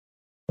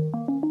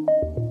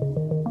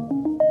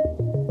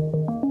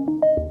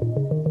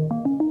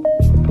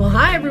Well,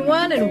 hi,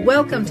 everyone, and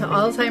welcome to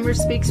Alzheimer's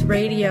Speaks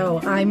Radio.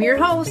 I'm your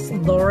host,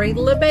 Lori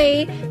La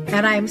Bey,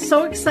 and I'm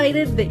so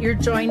excited that you're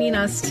joining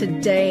us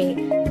today.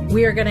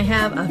 We are going to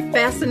have a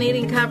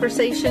fascinating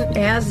conversation,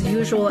 as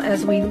usual,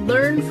 as we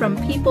learn from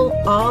people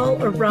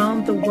all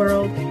around the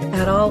world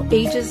at all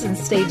ages and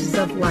stages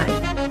of life.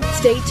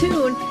 Stay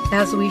tuned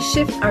as we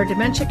shift our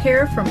dementia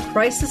care from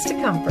crisis to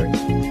comfort.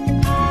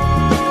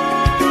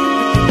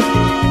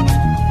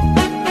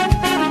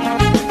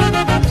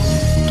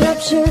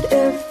 Captured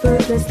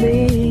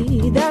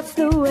effortlessly, that's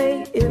the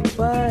way it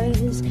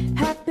was,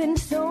 happened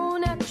so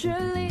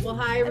naturally. Well,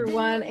 hi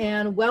everyone,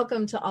 and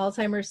welcome to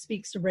Alzheimer's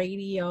Speaks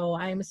Radio.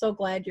 I'm so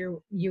glad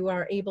you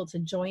are able to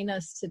join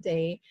us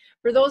today.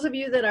 For those of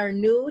you that are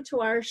new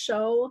to our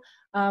show,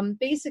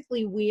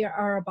 basically we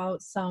are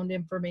about sound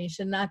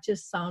information, not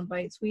just sound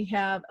bites. We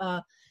have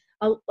a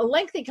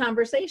lengthy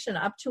conversation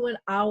up to an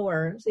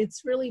hour.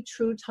 It's really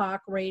true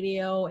talk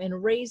radio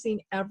and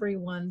raising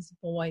everyone's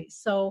voice.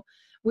 So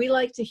we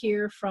like to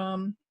hear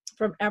from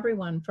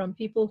everyone, from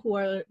people who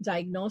are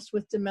diagnosed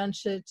with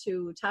dementia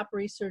to top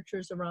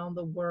researchers around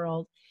the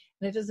world.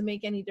 And it doesn't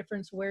make any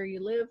difference where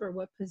you live or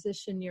what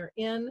position you're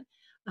in.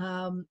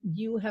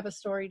 You have a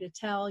story to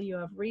tell, you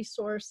have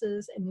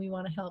resources, and we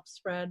want to help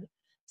spread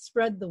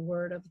the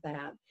word of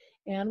that.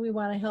 And we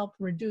want to help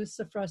reduce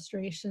the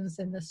frustrations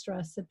and the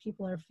stress that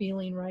people are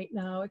feeling right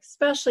now,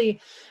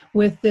 especially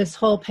with this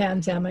whole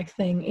pandemic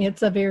thing.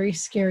 It's a very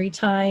scary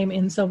time,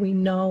 and so we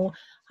know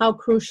how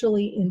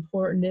crucially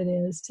important it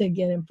is to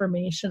get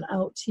information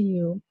out to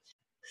you.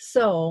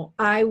 So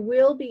I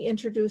will be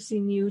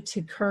introducing you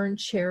to Kern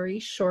Cherry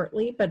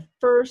shortly, but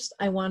first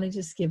I want to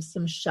just give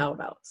some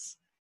shout outs.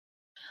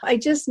 I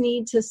just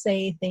need to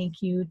say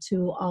thank you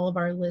to all of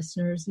our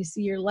listeners. You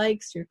see your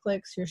likes, your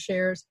clicks, your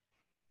shares.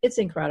 It's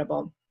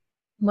incredible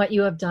what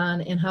you have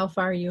done and how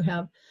far you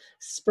have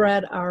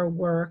spread our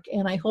work.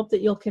 And I hope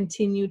that you'll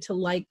continue to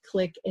like,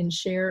 click, and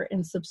share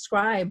and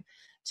subscribe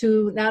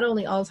to not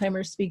only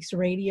Alzheimer's Speaks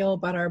Radio,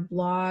 but our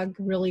blog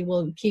really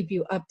will keep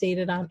you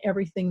updated on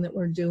everything that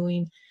we're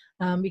doing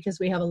because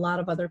we have a lot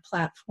of other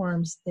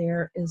platforms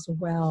there as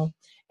well.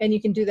 And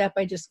you can do that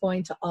by just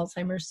going to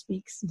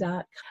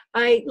alzheimersspeaks.com.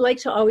 I like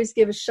to always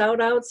give shout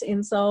outs.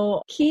 And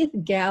so Keith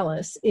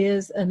Gallus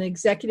is an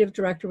executive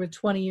director with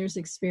 20 years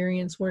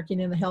experience working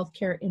in the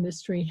healthcare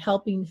industry,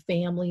 helping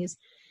families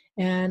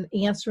and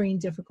answering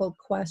difficult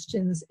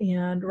questions.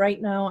 And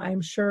right now, I'm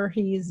sure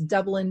he's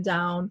doubling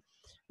down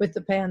with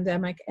the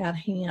pandemic at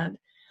hand.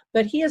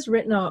 But he has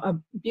written a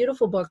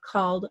beautiful book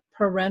called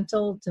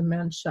Parental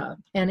Dementia,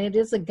 and it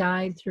is a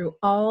guide through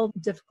all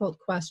difficult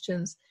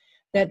questions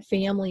that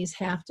families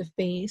have to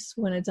face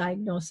when a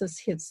diagnosis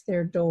hits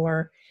their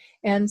door.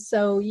 And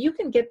so you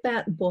can get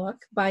that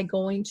book by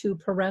going to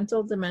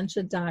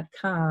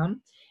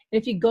parentaldementia.com.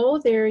 If you go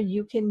there,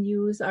 you can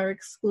use our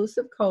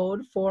exclusive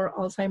code for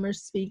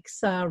Alzheimer's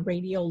Speaks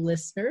Radio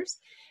listeners,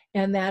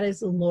 and that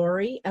is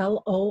Lori,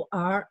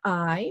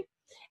 Lori.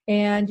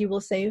 And you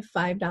will save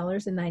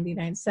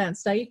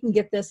 $5.99. Now, you can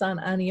get this on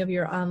any of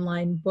your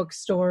online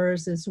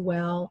bookstores as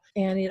well.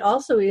 And it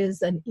also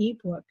is an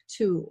ebook,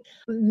 too.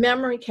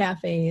 Memory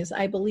cafes,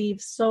 I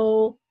believe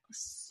so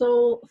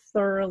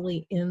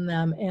thoroughly in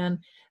them. And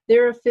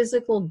they're a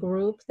physical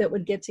group that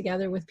would get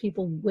together with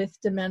people with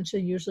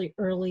dementia, usually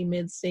early,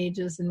 mid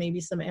stages, and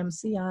maybe some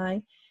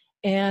MCI.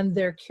 And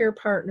their care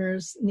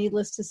partners,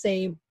 needless to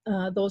say,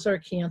 those are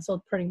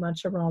canceled pretty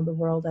much around the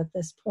world at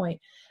this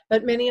point.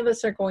 But many of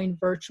us are going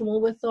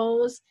virtual with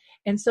those.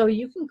 And so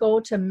you can go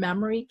to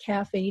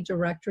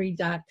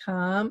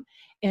memorycafedirectory.com,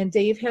 and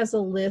Dave has a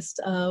list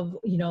of,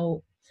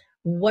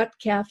 what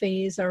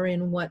cafes are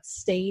in what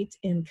state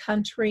and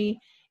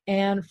country.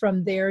 And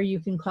from there, you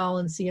can call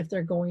and see if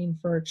they're going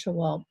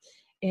virtual.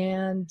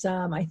 And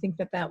I think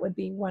that would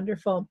be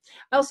wonderful.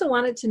 I also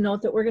wanted to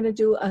note that we're going to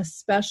do a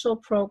special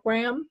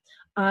program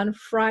on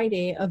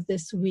Friday of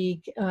this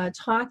week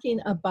talking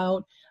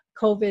about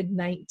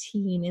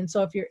COVID-19. And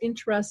so if you're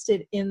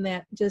interested in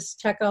that, just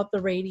check out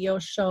the radio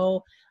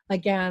show.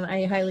 Again,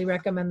 I highly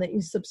recommend that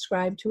you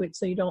subscribe to it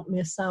so you don't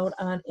miss out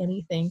on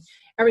anything.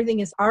 Everything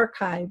is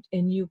archived,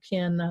 and you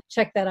can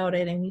check that out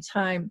at any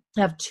time.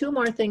 I have two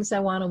more things I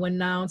want to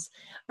announce.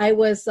 I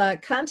was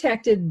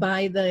contacted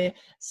by the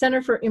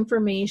Center for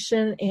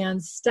Information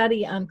and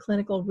Study on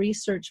Clinical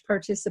Research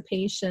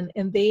Participation,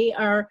 and they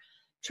are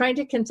trying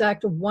to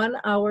conduct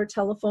 1-hour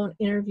telephone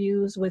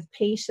interviews with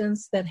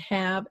patients that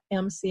have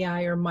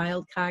MCI or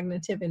mild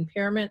cognitive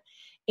impairment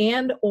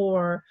and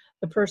or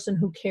the person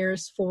who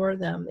cares for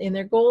them. And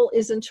their goal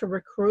isn't to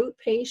recruit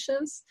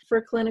patients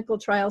for clinical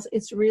trials.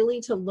 It's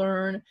really to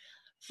learn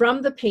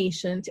from the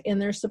patient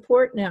and their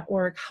support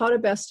network how to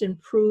best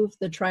improve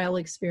the trial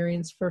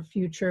experience for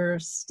future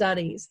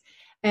studies.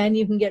 And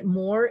you can get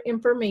more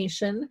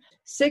information,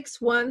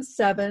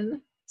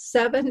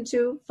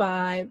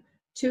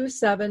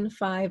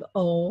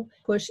 617-725-2750,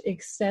 push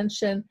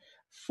extension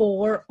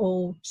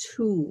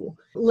 402.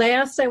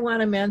 Last I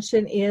want to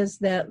mention is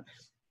that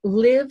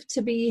Live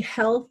to Be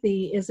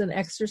Healthy is an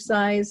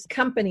exercise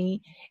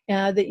company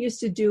that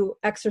used to do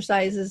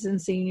exercises in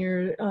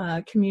senior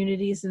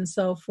communities and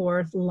so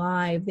forth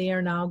live. They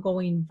are now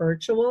going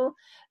virtual.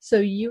 So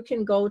you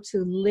can go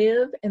to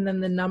live and then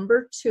the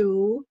number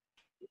 2,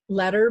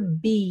 letter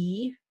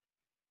B,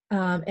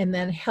 and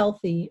then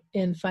healthy,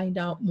 and find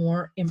out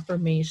more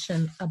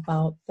information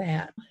about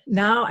that.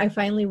 Now I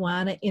finally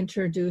want to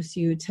introduce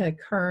you to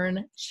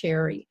Kern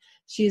Cherry.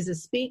 She's a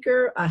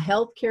speaker, a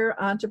healthcare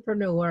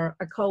entrepreneur,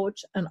 a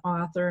coach, an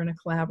author, and a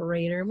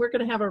collaborator. And we're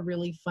going to have a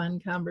really fun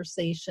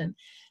conversation.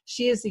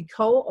 She is the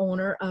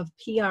co-owner of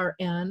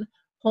PRN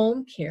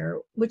Home Care,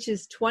 which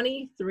is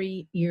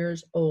 23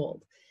 years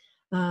old.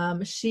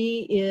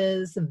 She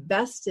is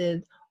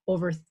vested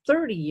over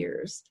 30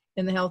 years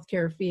in the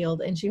healthcare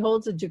field, and she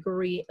holds a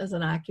degree as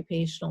an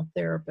occupational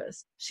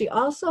therapist. She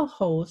also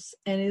hosts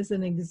and is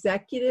an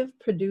executive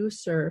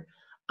producer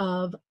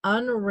of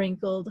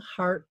Unwrinkled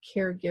Heart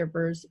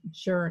Caregiver's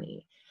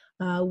Journey,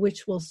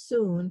 which will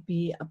soon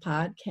be a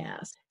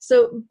podcast.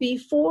 So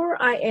before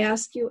I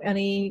ask you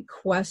any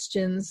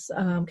questions,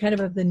 kind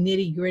of the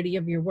nitty gritty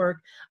of your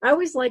work, I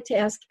always like to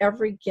ask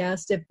every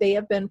guest if they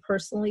have been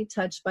personally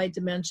touched by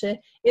dementia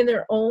in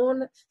their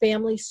own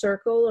family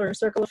circle or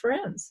circle of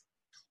friends.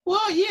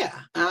 Well, yeah,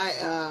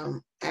 I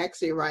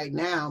actually right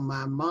now,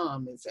 my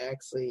mom is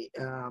actually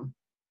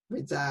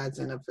resides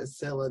in a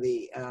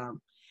facility,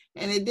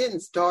 and it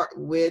didn't start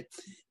with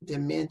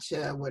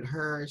dementia with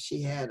her.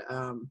 She got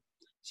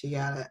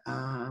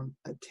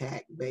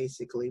attacked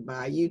basically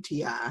by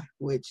UTI,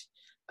 which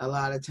a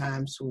lot of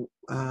times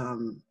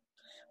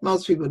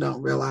most people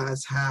don't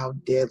realize how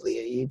deadly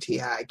a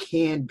UTI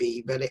can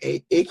be, but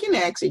it can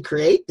actually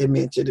create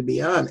dementia, to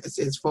be honest,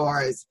 as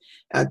far as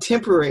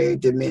temporary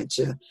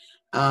dementia.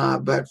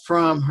 But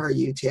from her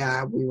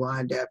UTI, we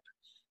wind up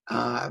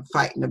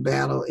fighting a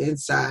battle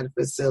inside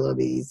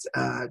facilities,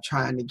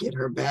 trying to get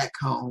her back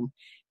home.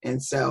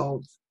 And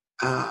so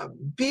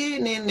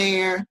being in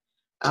there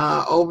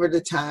over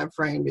the time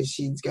frame that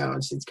she's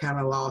gone, she's kind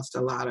of lost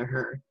a lot of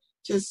her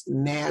just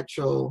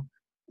natural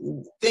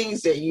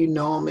things that you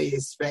normally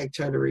expect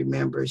her to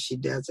remember. She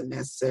doesn't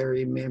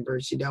necessarily remember.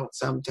 She don't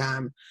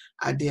sometimes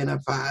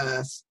identify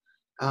us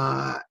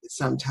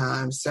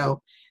sometimes.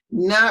 So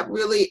not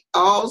really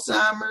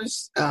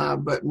Alzheimer's,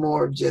 but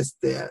more of just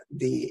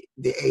the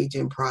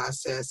aging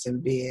process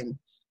and being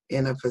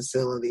in a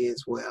facility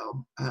as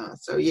well.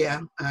 So yeah,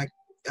 I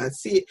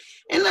see it.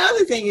 And the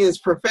other thing is,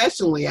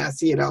 professionally, I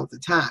see it all the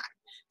time.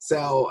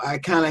 So I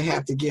kind of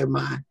have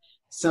to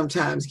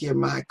sometimes give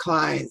my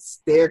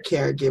clients, their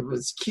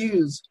caregivers,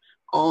 cues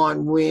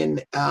on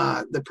when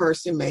the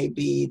person may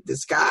be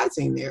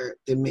disguising their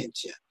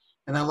dementia.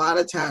 And a lot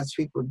of times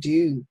people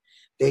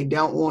they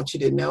don't want you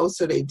to know,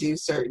 so they do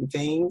certain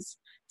things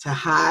to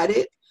hide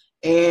it.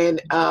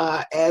 And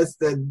as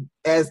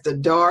the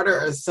daughter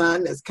or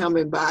son that's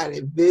coming by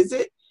to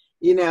visit,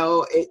 you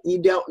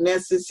don't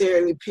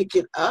necessarily pick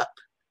it up.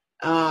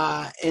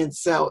 And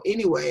so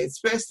anyway,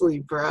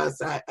 especially for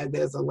us,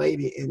 there's a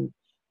lady in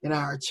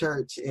our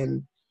church,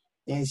 and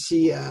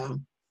she,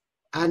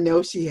 I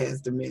know she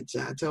has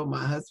dementia. I told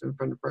my husband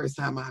from the first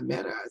time I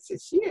met her, I said,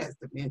 she has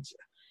dementia.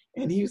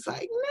 And he was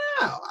like,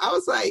 no. I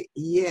was like,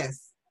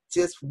 yes.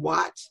 Just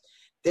watch.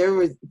 There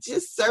were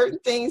just certain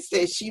things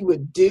that she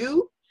would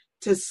do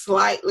to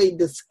slightly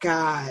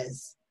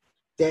disguise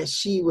that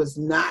she was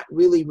not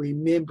really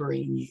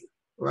remembering you,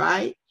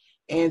 right?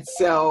 And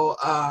so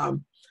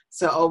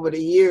over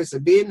the years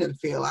of being in the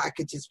field, I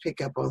could just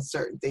pick up on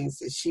certain things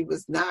that she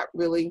was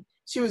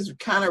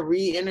kind of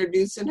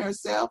reintroducing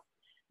herself,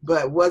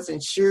 but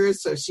wasn't sure.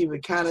 So she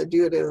would kind of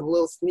do it in a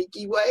little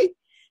sneaky way.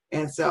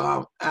 And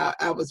so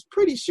I was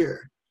pretty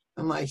sure.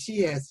 I'm like,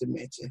 she has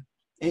dementia.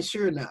 And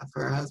sure enough,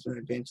 her husband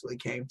eventually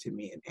came to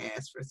me and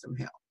asked for some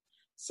help.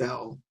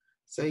 So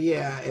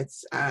yeah,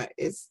 it's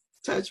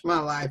touched my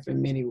life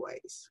in many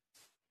ways.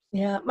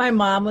 Yeah, my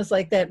mom was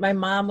like that. My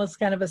mom was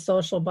kind of a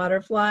social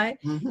butterfly.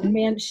 Mm-hmm. And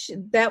man,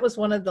 that was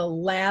one of the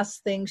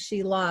last things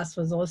she lost,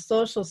 was those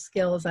social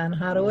skills on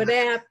how to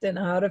adapt and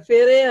how to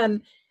fit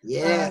in.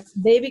 Yes.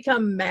 They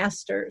become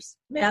masters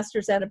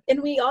at it.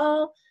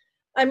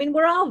 And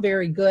we're all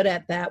very good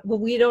at that,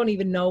 but we don't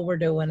even know we're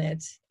doing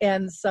it.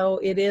 And so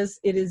it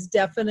is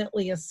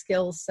definitely a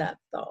skill set,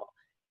 though.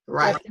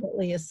 Right.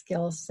 Definitely a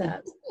skill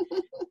set.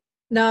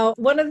 Now,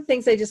 one of the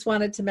things I just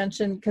wanted to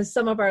mention, because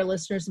some of our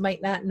listeners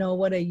might not know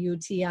what a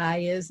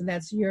UTI is, and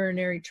that's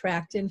urinary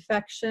tract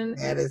infection.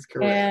 That is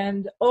correct.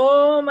 And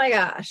oh my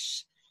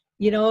gosh,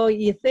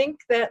 you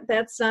think that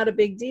that's not a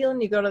big deal,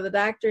 and you go to the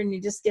doctor and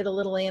you just get a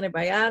little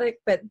antibiotic,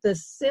 but the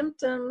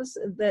symptoms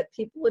that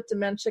people with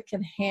dementia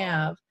can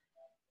have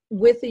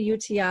with the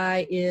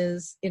UTI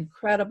is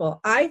incredible.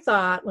 I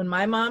thought when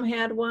my mom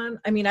had one,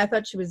 I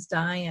thought she was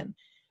dying.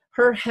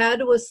 Her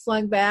head was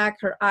slung back,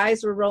 her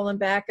eyes were rolling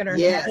back in her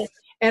head.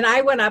 And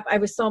I went up, I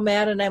was so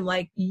mad, and I'm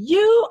like,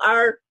 you're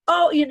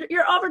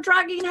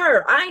over-drugging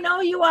her. I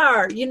know you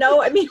are. It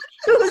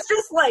was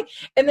just like,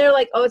 and they're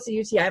like, oh, it's a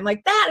UTI. I'm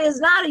like, that is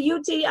not a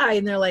UTI.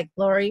 And they're like,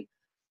 Lori,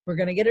 we're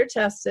going to get her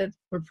tested.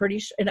 We're pretty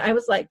sure. And I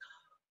was like,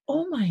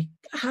 oh my,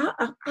 how,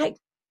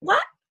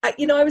 what?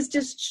 I was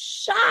just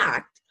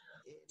shocked,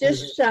 Really, And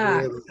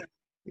some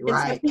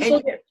right. people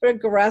And get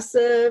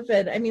aggressive.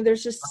 And I mean,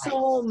 there's just right,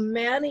 so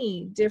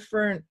many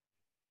different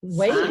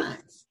ways.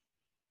 signs,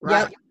 Yep.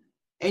 right.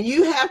 And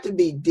you have to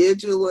be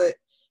vigilant,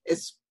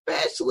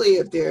 especially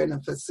if they're in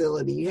a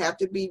facility. You have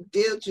to be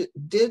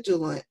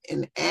vigilant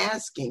in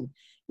asking,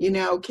 can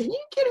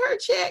you get her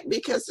checked?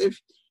 Because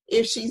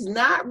if she's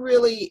not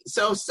really,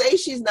 so say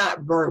she's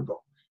not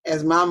verbal,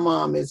 as my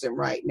mom isn't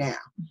right now.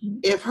 Mm-hmm.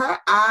 If her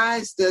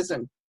eyes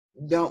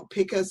don't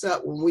pick us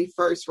up when we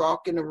first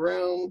walk in the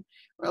room,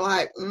 we're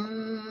like,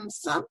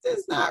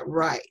 something's not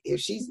right. If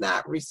she's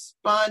not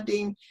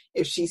responding,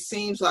 if she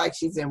seems like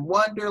she's in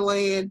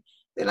Wonderland,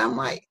 then I'm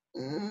like,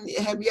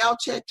 have y'all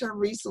checked her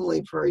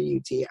recently for a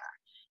UTI?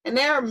 And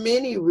there are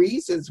many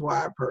reasons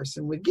why a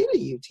person would get a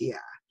UTI.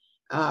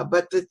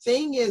 But the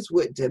thing is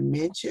with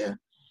dementia,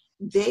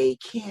 they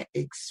can't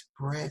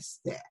express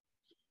that.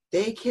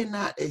 They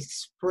cannot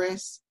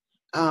express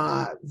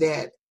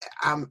that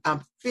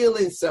I'm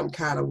feeling some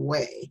kind of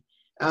way,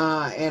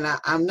 and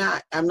I'm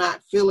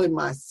not feeling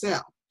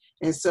myself.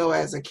 And so,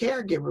 as a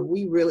caregiver,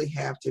 we really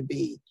have to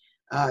be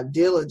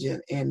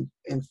diligent in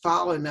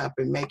following up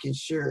and making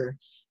sure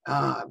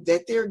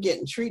that they're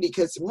getting treated.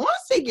 Because once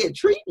they get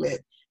treatment,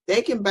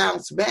 they can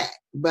bounce back.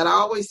 But I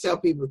always tell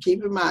people,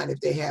 keep in mind if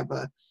they have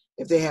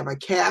a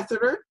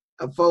catheter,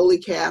 a Foley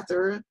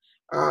catheter,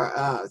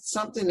 or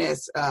something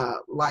that's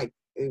like,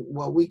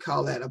 well, we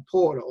call that a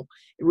portal.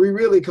 We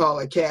really call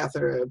a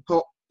catheter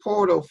a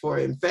portal for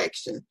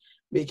infection,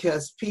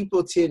 because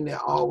people tend to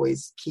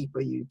always keep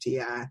a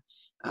UTI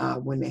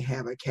when they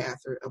have a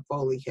catheter, a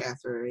Foley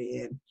catheter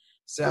in.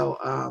 So,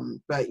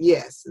 but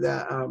yes,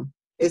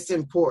 it's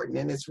important,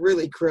 and it's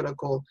really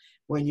critical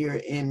when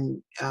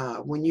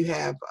when you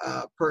have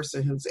a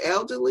person who's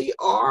elderly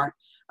or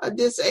a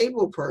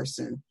disabled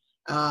person,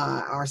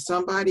 or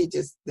somebody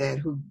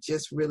who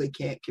just really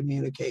can't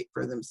communicate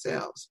for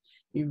themselves.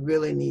 You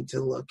really need to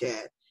look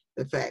at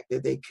the fact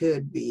that they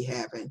could be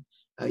having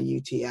a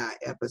UTI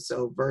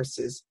episode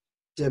versus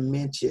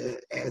dementia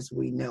as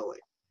we know it.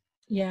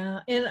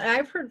 Yeah. And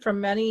I've heard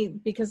from many,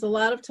 because a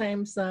lot of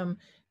times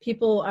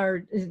people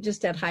are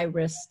just at high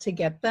risk to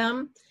get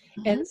them.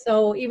 Mm-hmm. And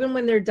so even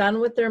when they're done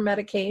with their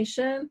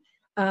medication,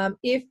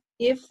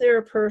 if they're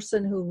a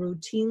person who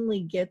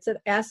routinely gets it,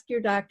 ask your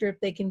doctor if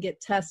they can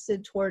get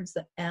tested towards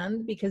the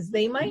end, because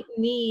they might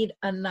need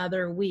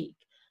another week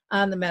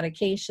on the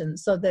medication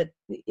so that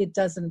it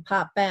doesn't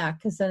pop back,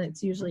 because then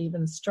it's usually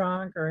even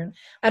stronger. And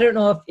I don't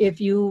know if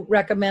you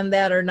recommend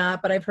that or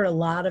not, but I've heard a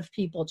lot of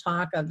people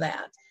talk of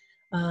that,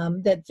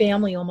 that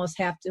family almost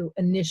have to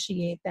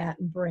initiate that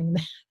and bring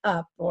that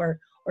up, or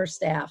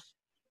staff.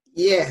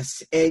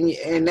 Yes,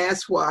 and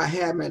that's why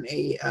having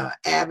a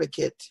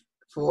advocate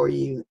for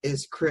you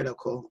is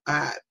critical.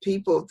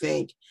 People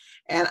think,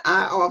 and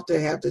I often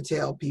have to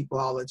tell people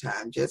all the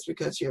time, just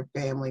because your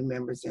family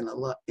members in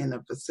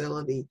a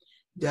facility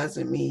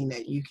doesn't mean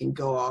that you can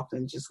go off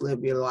and just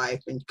live your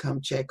life and come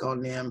check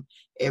on them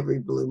every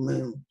blue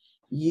moon.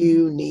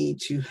 You need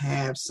to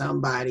have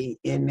somebody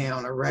in there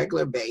on a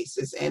regular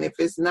basis. And if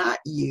it's not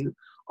you,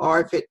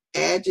 or if it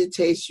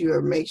agitates you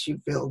or makes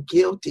you feel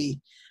guilty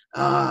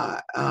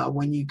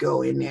when you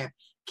go in there,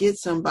 get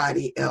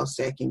somebody else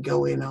that can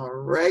go in on a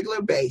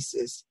regular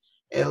basis,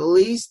 at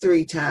least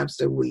 3 times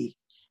a week,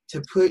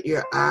 to put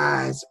your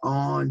eyes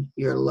on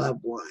your loved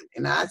one.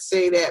 And I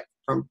say that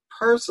from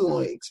personal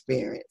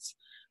experience.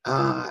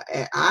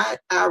 I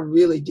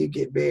really do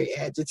get very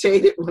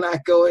agitated when I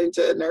go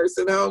into a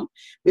nursing home,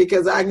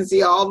 because I can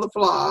see all the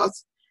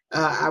flaws.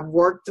 I've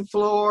worked the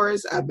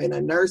floors. I've been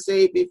a nurse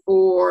aide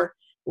before.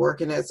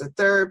 Working as a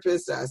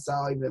therapist, I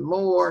saw even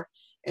more.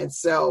 And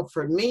so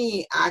for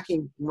me,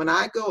 when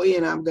I go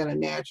in, I'm going to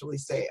naturally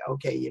say,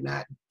 okay, you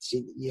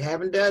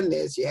haven't done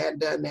this, you haven't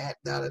done that,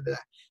 da, da, da.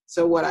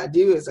 So what I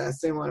do is I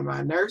send one of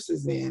my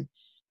nurses in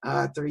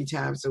 3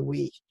 times a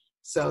week,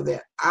 so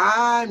that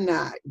I'm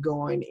not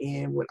going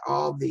in with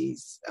all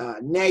these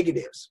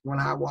negatives when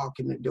I walk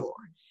in the door.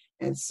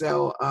 And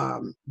so,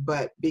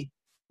 but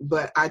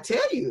I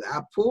tell you,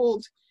 I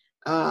pulled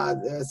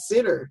the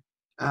sitter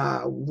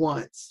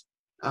once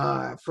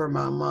for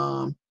my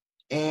mom,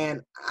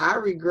 and I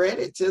regret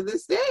it to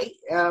this day,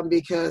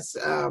 because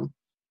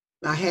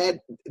I had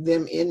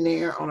them in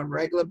there on a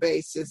regular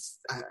basis,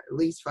 at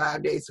least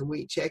 5 days a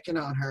week, checking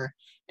on her.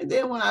 And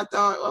then when I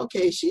thought,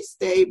 okay, she's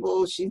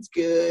stable, she's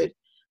good,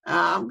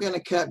 I'm going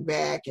to cut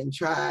back and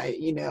try,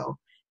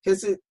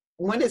 because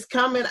when it's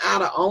coming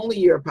out of only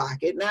your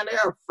pocket, now there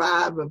are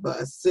 5 of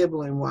us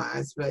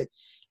sibling-wise, but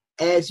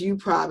as you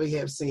probably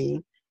have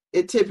seen,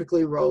 it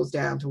typically rolls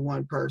down to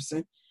one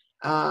person.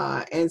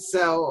 And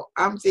so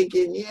I'm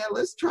thinking, yeah,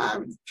 let's try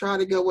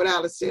to go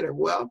without a sitter.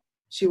 Well,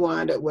 she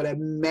wound up with a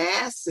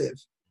massive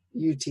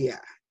UTI.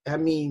 I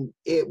mean,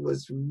 it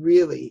was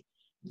really,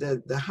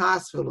 the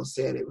hospital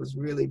said it was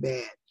really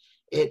bad.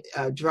 It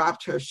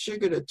dropped her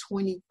sugar to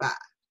 25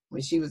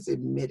 when she was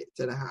admitted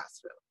to the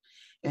hospital.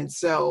 And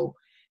so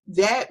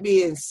that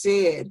being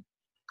said,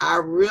 I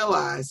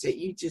realized that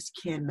you just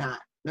cannot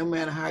no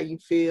matter how you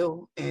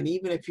feel. And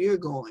even if you're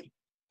going,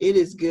 it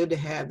is good to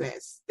have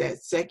that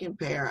second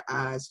pair of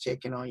eyes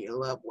checking on your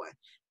loved one.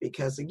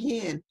 Because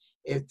again,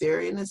 if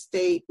they're in a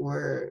state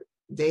where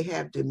they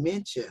have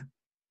dementia,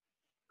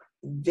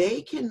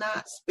 they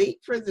cannot speak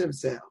for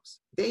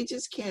themselves. They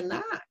just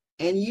cannot.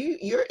 And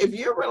if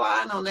you're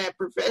relying on that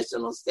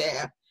professional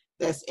staff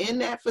that's in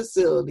that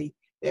facility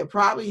that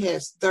probably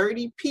has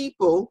 30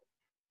 people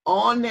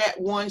on that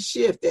one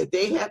shift that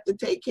they have to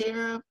take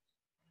care of,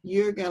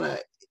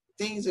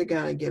 things are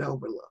gonna get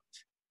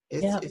overlooked.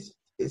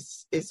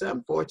 It's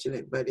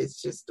unfortunate, but it's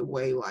just the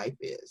way life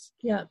is.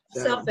 Yeah,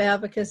 so,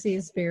 self-advocacy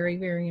is very,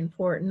 very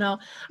important. Now,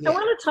 I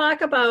want to talk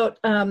about,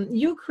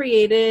 you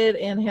created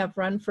and have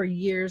run for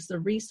years the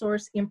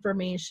Resource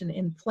Information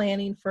and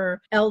Planning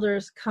for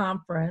Elders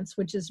Conference,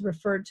 which is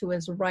referred to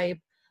as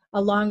RIPE,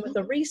 along with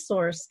a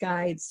resource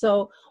guide.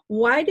 So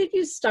why did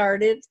you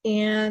start it?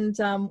 And,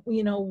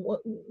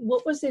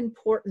 what was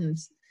important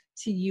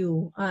to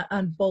you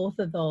on both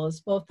of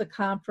those, both the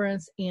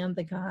conference and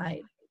the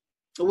guide?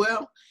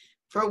 Well,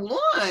 for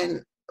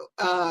one,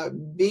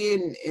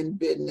 being in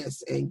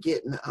business and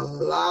getting a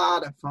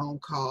lot of phone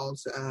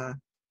calls,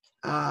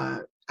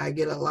 I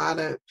get a lot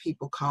of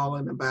people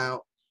calling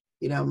about,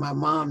 my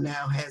mom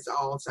now has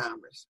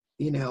Alzheimer's.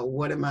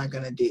 What am I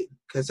going to do?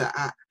 Because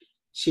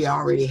she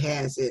already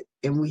has it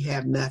and we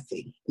have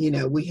nothing.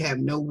 We have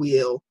no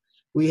will.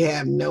 We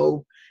have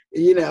no,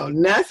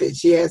 nothing.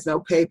 She has no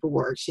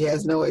paperwork. She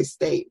has no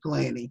estate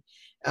planning.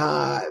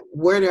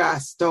 Where do I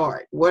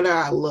start? Where do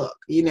I look?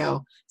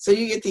 So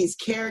you get these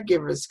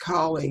caregivers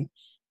calling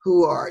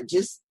who are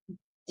just,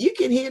 you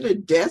can hear the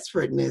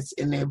desperateness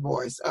in their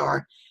voice.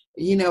 Or,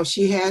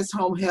 she has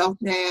home health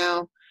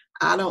now.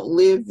 I don't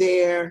live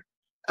there.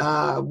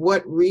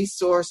 What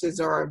resources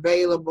are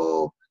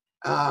available?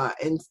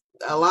 And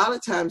a lot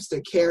of times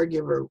the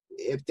caregiver,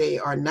 if they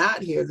are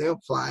not here,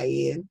 they'll fly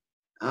in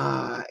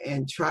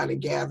and try to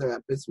gather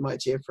up as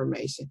much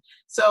information.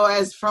 So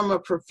as from a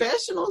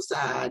professional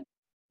side,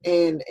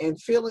 and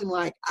feeling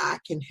like I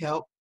can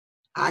help,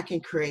 I can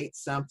create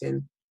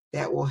something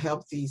that will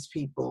help these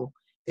people,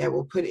 that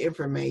will put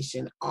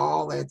information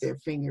all at their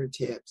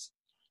fingertips.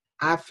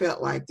 I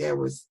felt like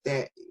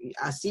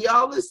I see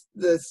all this,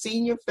 the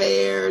senior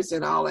fairs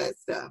and all that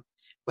stuff,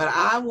 but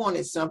I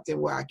wanted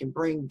something where I can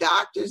bring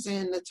doctors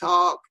in to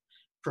talk,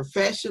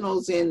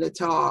 professionals in to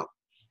talk,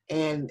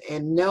 and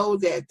know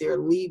that they're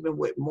leaving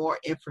with more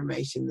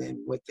information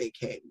than what they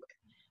came with.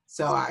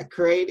 So I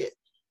created,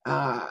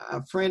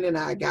 a friend and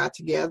I got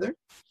together,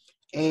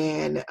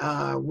 and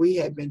we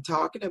had been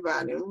talking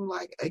about it. And we're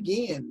like,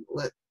 again,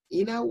 why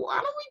don't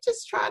we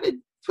just try to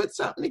put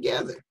something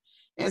together?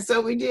 And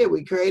so we did.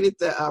 We created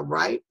the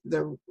RIPE,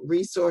 the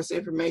Resource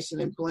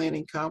Information and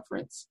Planning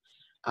Conference.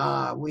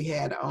 We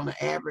had on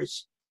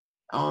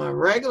a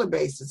regular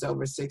basis,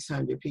 over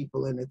 600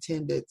 people in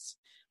attendance.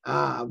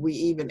 We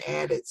even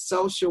added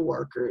social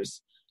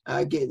workers,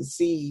 getting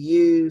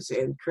CEUs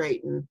and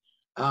creating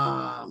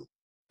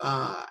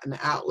an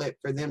outlet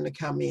for them to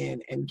come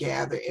in and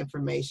gather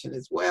information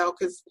as well.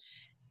 Because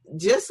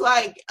just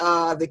like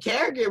the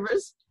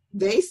caregivers,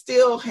 they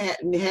still had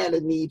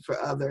a need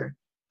for other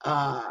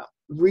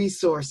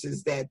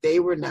resources that they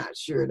were not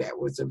sure that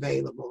was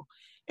available.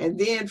 And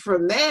then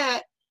from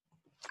that,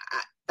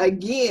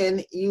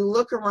 again, you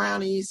look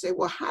around and you say,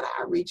 well, how do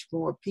I reach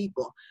more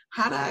people?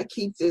 How do I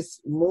keep this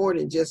more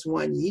than just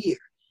 1 year?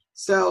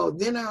 So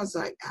then I was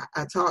like,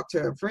 I talked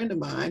to a friend of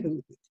mine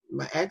who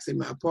actually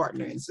my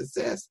partner in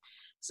success.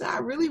 So I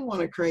really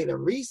want to create a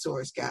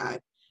resource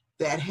guide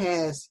that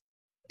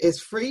is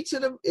free to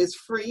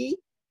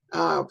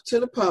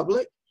the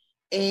public,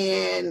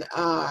 and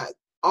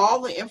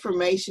all the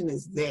information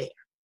is there.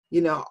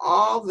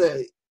 All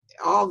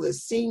the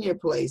senior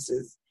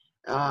places,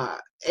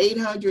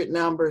 800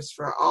 numbers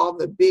for all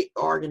the big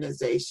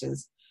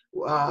organizations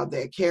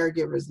that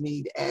caregivers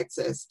need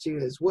access to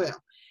as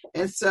well.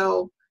 And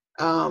so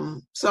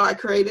I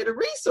created a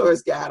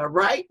resource guide, a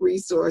RIPE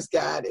resource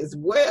guide as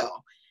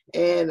well,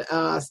 and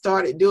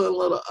started doing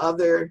little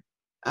other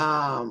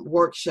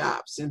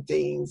workshops and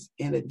things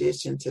in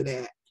addition to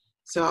that.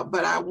 So,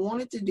 but I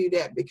wanted to do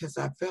that because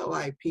I felt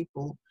like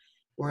people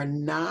were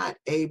not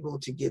able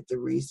to get the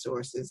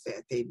resources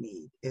that they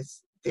need.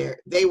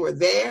 They were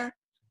there,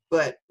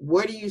 but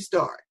where do you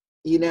start?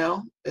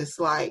 It's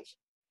like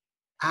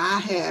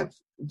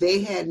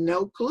they had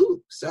no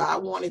clue. So I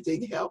wanted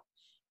to help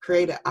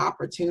create an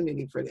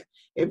opportunity for them.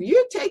 If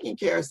you're taking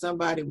care of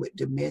somebody with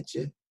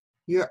dementia,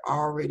 you're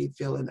already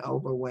feeling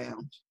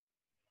overwhelmed.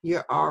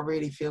 You're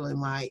already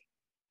feeling like,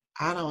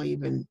 I don't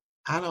even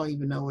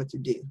know what to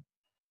do.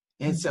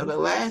 And so the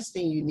last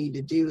thing you need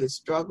to do is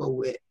struggle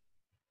with,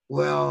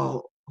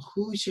 well,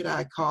 who should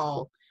I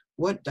call?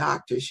 What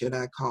doctor should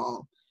I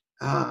call?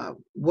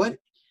 What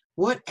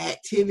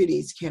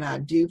activities can I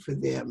do for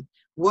them?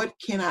 What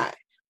can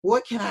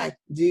I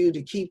do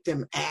to keep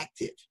them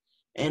active?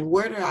 And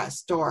where do I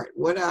start?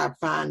 Where do I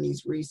find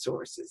these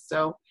resources?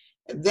 So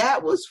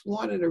that was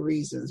one of the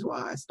reasons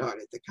why I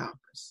started the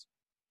conference.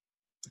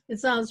 It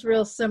sounds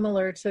real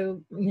similar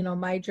to,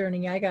 my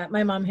journey.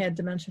 My mom had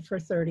dementia for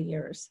 30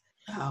 years.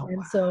 Oh, And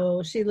wow.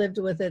 so she lived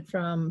with it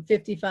from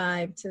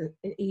 55 to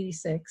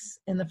 86.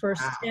 In the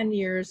first Wow. 10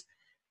 years,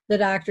 the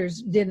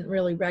doctors didn't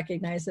really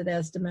recognize it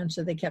as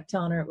dementia. They kept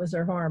telling her it was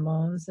her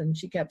hormones. And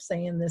she kept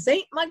saying, "This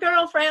ain't my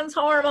girlfriend's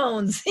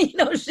hormones."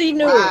 She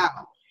knew.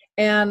 Wow.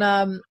 And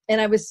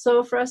I was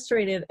so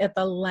frustrated at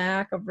the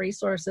lack of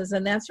resources.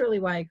 And that's really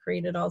why I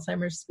created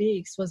Alzheimer's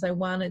Speaks, was I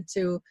wanted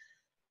to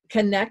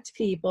connect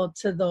people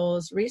to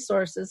those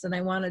resources, and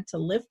I wanted to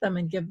lift them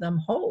and give them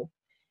hope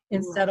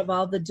instead of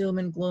all the doom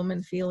and gloom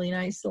and feeling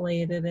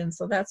isolated. And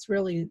so that's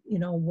really,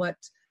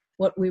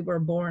 what we were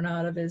born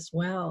out of as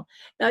well.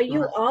 Now,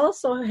 you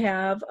also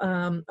have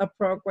a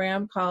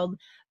program called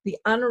the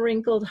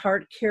Unwrinkled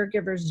Heart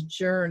Caregiver's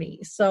Journey.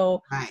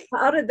 So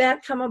how did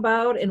that come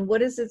about, and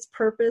what is its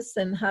purpose,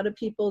 and how do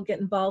people get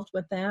involved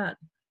with that?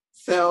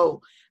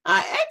 So I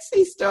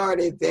actually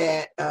started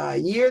that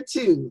year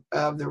 2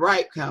 of the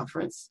RIPE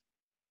conference.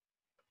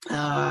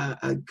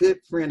 A good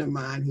friend of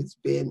mine who's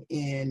been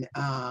in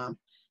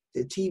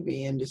the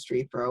TV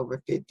industry for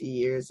over 50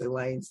 years,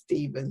 Elaine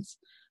Stevens,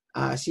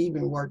 she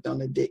even worked on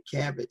the Dick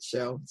Cavett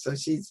show. So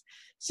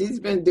she's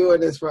been doing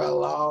this for a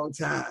long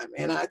time.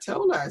 And I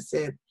told her, I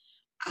said,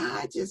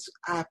 I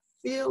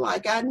feel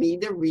like I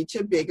need to reach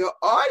a bigger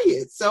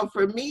audience. So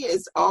for me,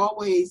 it's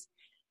always,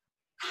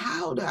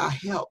 how do I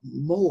help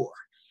more?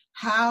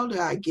 How do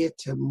I get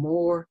to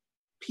more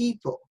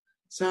people?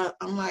 So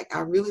I'm like, I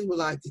really would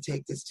like to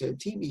take this to a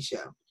TV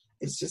show.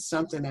 It's just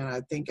something that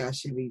I think I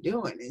should be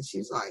doing. And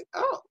she's like,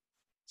 oh,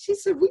 she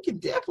said, we can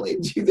definitely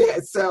do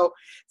that.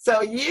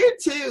 So year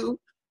 2,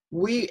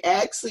 we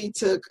actually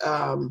took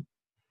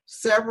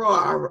several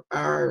of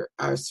our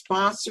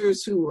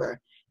sponsors who were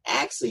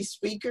actually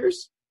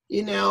speakers.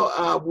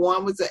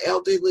 One was an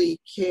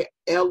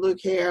elder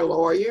care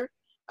lawyer.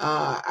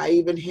 I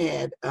even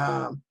had,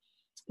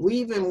 we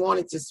even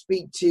wanted to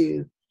speak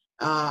to,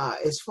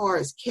 as far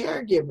as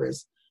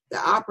caregivers, the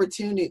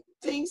opportunity,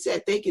 things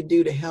that they could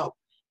do to help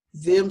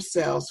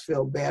themselves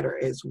feel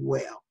better as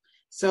well.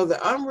 So the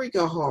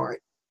Unwrinkled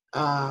Heart,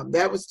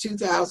 that was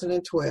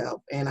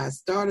 2012. And I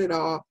started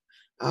off,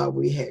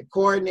 we had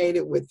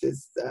coordinated with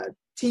this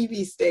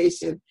TV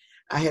station.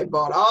 I had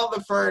bought all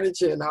the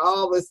furniture and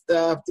all the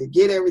stuff to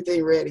get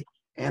everything ready.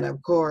 And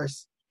of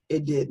course,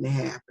 it didn't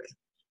happen.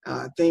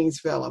 Things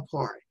fell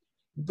apart.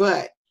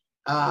 But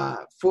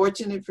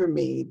fortunate for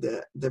me,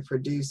 the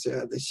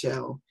producer of the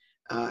show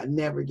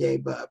never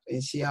gave up.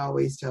 And she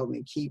always told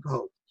me, keep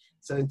hope.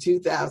 So in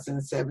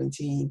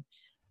 2017,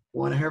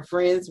 one of her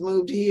friends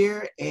moved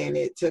here and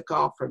it took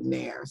off from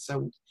there.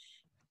 So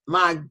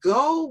my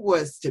goal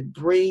was to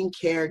bring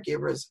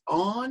caregivers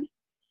on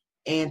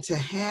and to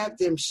have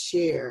them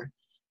share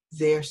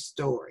their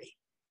story.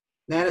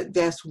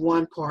 That's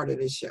one part of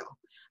the show.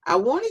 I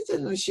wanted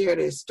them to share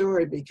their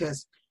story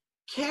because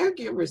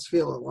caregivers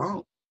feel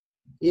alone,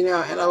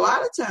 and a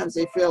lot of times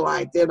they feel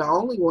like they're the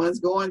only ones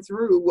going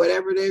through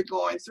whatever they're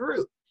going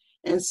through.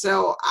 And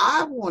so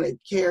I wanted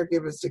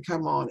caregivers to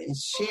come on and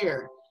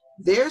share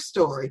their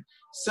story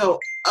so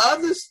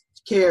other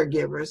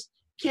caregivers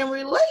can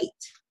relate,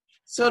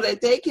 so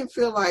that they can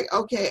feel like,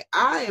 okay,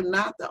 I am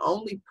not the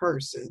only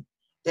person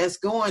that's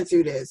going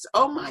through this.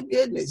 Oh my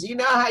goodness. You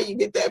know how you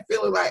get that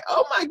feeling like,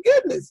 oh my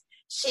goodness,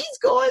 she's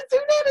going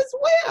through that as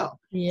well.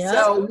 Yeah.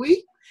 So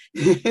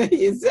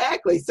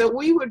exactly. So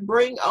we would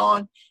bring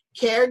on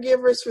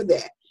caregivers for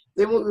that.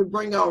 Then we would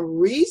bring on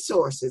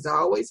resources. I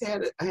always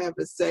have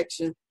a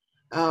section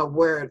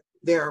where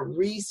there are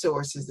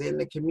resources in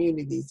the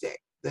communities that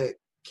the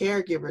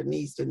caregiver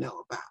needs to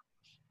know about.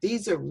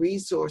 These are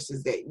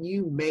resources that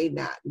you may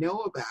not know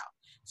about.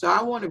 So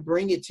I want to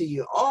bring it to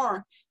you,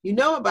 or you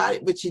know about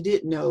it, but you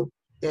didn't know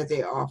that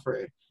they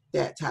offer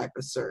that type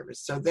of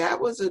service. So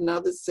that was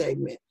another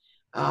segment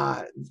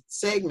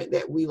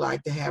that we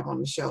like to have on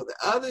the show. The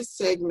other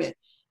segment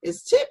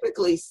is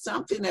typically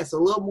something that's a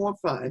little more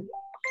fun,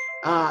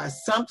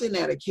 something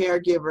that a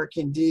caregiver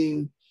can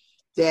do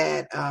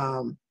that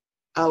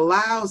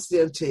allows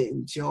them to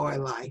enjoy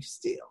life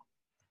still.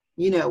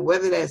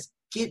 Whether that's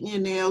getting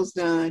your nails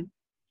done,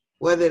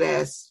 whether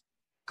that's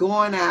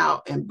going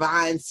out and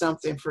buying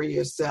something for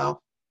yourself,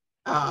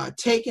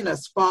 taking a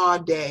spa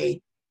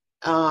day.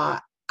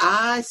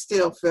 I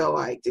still feel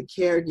like the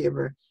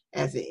caregiver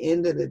at the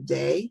end of the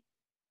day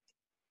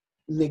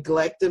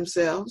neglect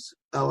themselves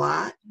a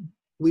lot.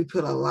 We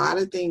put a lot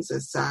of things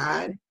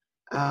aside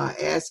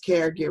as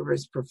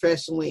caregivers,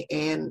 professionally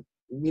and,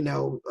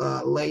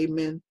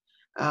 layman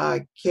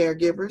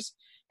caregivers.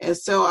 And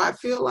so I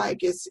feel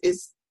like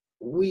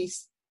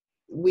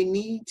we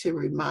need to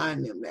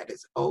remind them that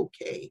it's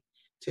okay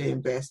to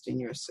invest in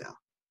yourself.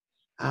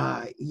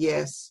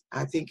 Yes,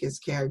 I think as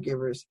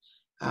caregivers,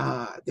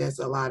 there's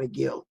a lot of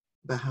guilt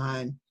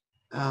behind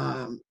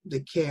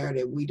the care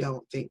that we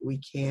don't think we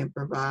can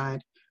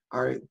provide,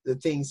 or the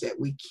things that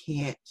we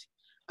can't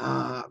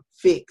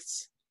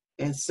fix.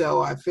 And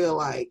so I feel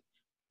like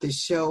the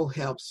show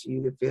helps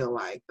you to feel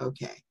like,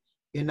 okay,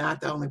 you're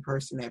not the only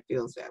person that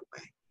feels that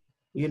way.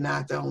 You're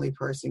not the only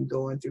person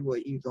going through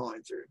what you're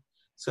going through.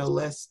 So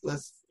let's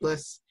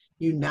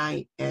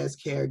unite as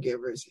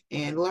caregivers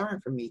and learn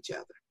from each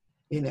other,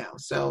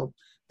 So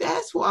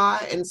that's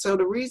why. And so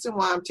the reason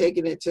why I'm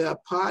taking it to a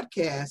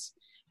podcast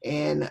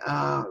and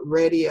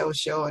radio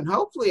show, and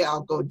hopefully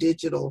I'll go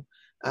digital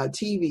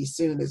TV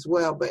soon as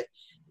well. But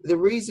the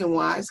reason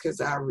why is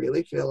because I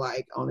really feel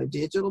like on a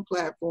digital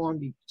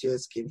platform, you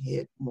just can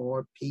hit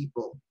more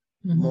people.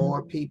 Mm-hmm.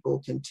 More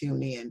people can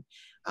tune in.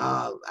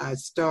 I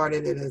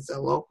started it as a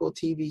local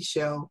TV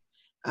show,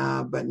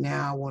 but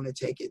now I want to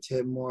take it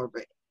to more of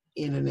an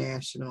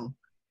international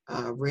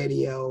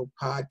radio,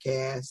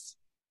 podcast,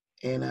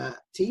 and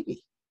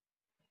TV.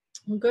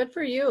 Well, good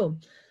for you.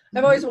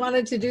 I've always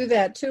wanted to do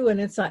that too, and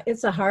it's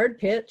a hard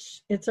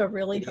pitch. It's a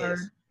really hard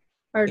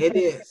it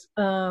pitch. Is.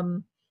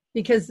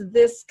 Because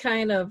this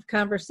kind of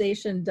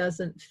conversation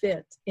doesn't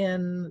fit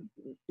in,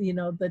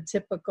 the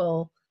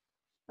typical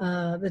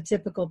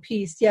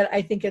piece. Yet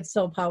I think it's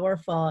so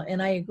powerful,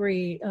 and I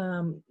agree.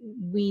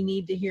 We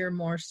need to hear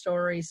more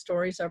stories.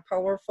 Stories are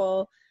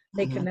powerful.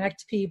 They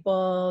connect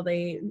people.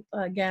 They,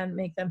 again,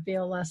 make them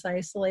feel less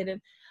isolated.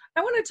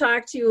 I want to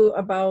talk to you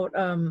about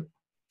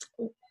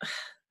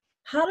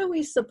how do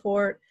we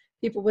support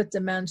people with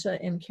dementia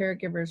and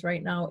caregivers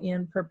right now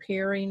in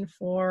preparing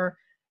for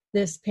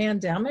this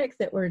pandemic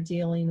that we're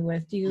dealing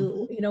with. Do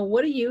you,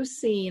 what are you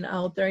seeing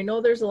out there? I know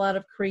there's a lot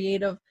of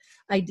creative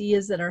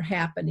ideas that are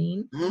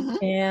happening,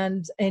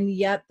 and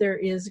yet there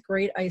is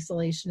great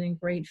isolation and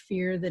great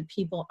fear that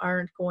people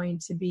aren't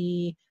going to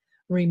be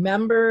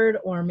remembered,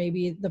 or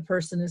maybe the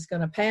person is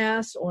going to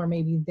pass, or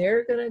maybe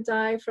they're going to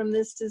die from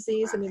this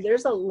disease. I mean,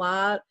 there's a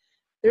lot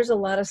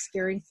of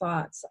scary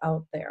thoughts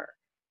out there,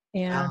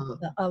 and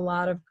a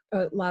lot of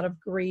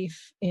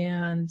grief.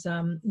 And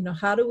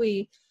how do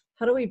we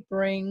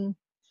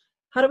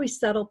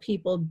settle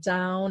people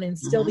down and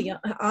still be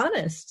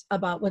honest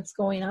about what's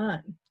going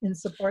on and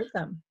support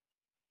them?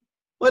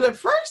 Well, the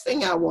first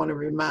thing I want to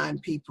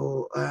remind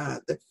people,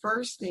 the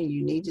first thing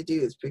you need to do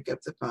is pick up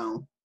the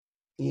phone.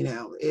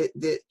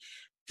 The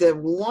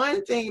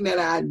one thing that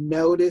I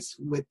noticed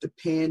with the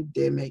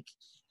pandemic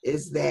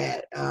is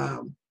that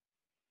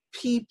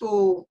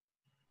people,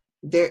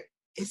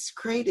 it's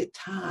created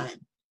time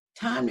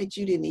that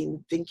you didn't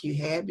even think you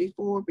had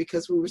before,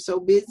 because we were so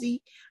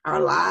busy.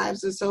 Our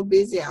lives are so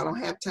busy. I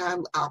don't have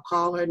time. I'll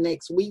call her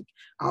next week.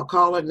 I'll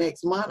call her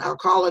next month. I'll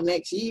call her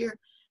next year.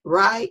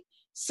 Right?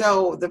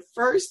 So the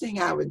first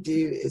thing I would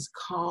do is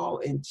call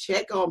and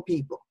check on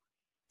people.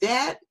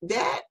 That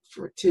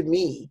to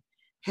me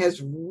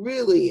has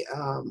really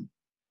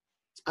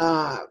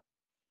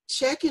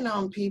checking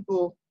on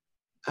people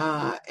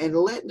and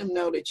letting them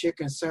know that you're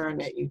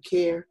concerned, that you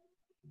care,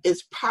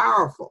 is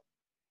powerful.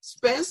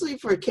 Especially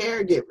for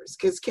caregivers,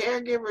 because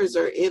caregivers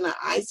are in an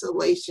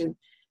isolation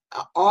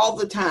all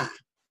the time.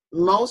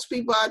 Most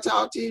people I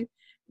talk to,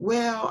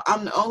 well,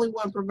 I'm the only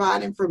one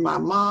providing for my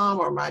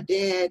mom or my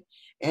dad,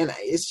 and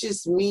it's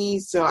just me,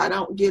 so I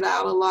don't get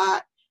out a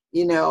lot,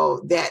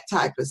 that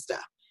type of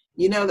stuff.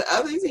 The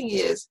other thing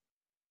is,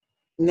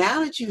 now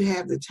that you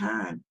have the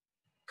time,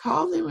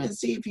 call them and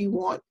see if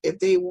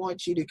they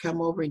want you to come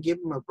over and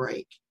give them a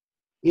break.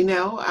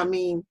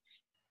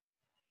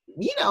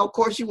 Of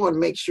course, you want to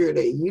make sure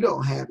that you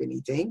don't have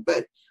anything,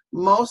 but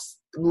most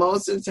of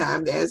the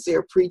time, as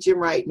they're preaching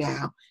right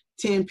now,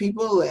 10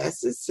 people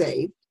less is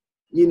safe.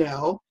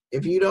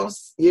 If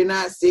you're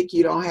not sick,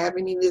 you don't have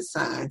any of the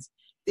signs,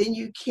 then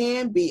you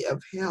can be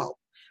of help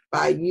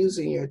by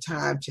using your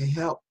time to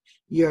help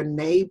your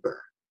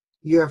neighbor,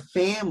 your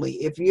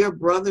family. If you're a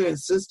brother and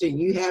sister and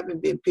you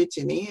haven't been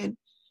pitching in,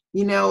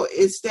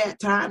 it's that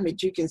time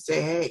that you can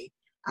say, hey,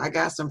 I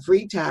got some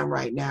free time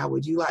right now.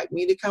 Would you like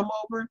me to come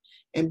over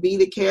and be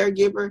the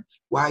caregiver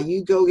while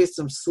you go get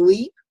some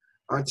sleep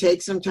or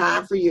take some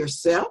time for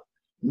yourself?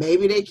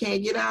 Maybe they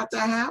can't get out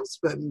the house,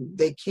 but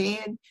they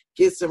can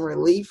get some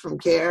relief from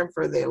caring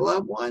for their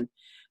loved one.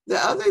 The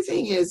other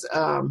thing is,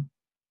 I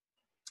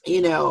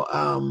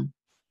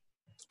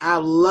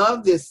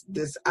love this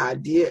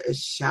idea of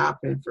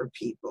shopping for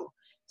people.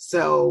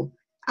 So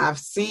I've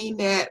seen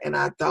that, and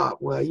I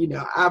thought, well,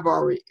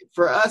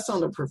 for us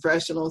on the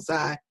professional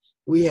side,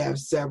 we have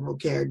several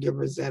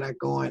caregivers that are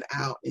going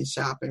out and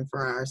shopping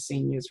for our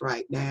seniors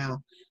right now,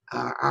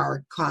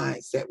 our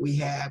clients that we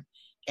have.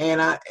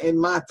 And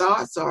my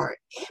thoughts are,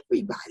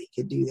 everybody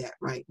could do that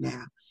right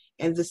now.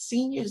 And the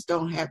seniors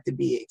don't have to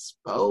be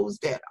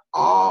exposed at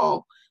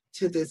all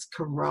to this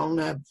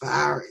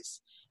coronavirus,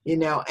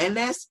 and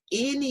that's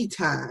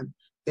anytime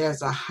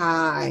there's a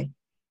high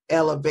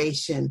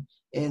elevation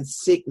in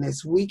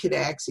sickness, we could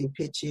actually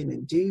pitch in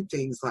and do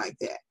things like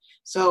that.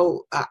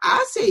 So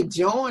I say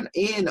join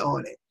in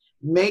on it.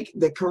 Make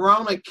the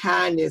Corona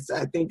kindness,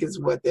 I think is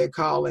what they're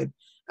calling.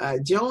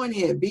 Join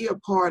in, be a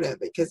part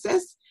of it, because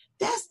that's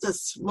the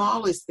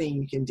smallest thing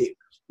you can do.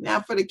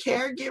 Now, for the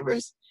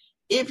caregivers,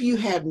 if you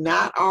have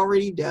not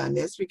already done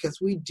this,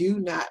 because we do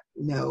not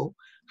know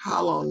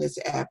how long this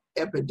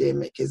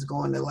epidemic is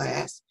going to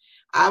last,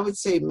 I would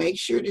say make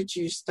sure that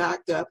you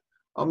stocked up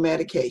on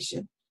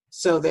medication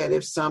so that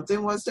if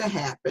something was to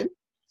happen,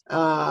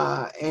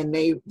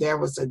 and there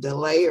was a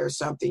delay or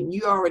something,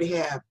 you already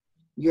have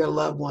your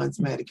loved one's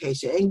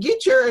medication, and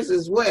get yours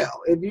as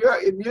well. If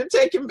you're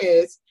taking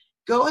meds,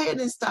 go ahead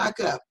and stock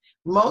up.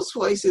 Most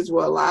places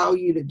will allow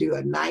you to do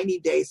a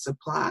 90-day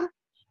supply.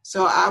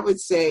 So I would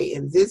say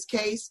in this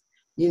case,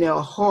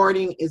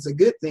 hoarding is a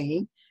good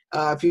thing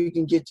if you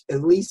can get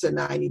at least a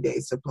 90-day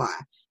supply.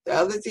 The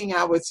other thing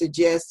I would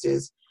suggest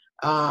is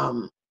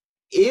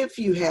if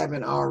you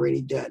haven't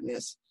already done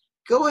this,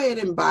 go ahead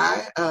and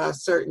buy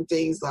certain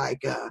things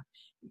like,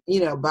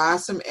 buy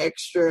some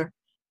extra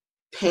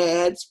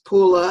pads,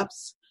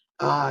 pull-ups,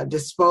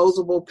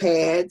 disposable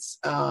pads.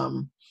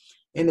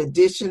 In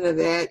addition to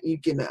that, you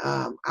can,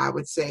 I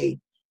would say,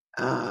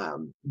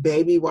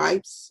 baby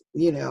wipes.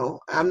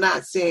 I'm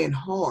not saying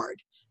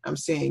hard. I'm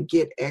saying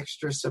get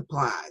extra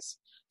supplies.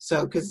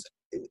 So, because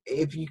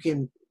if you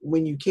can,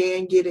 when you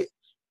can get it,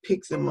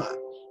 pick them up.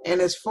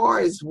 And as far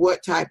as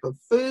what type of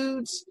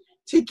foods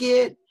to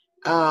get,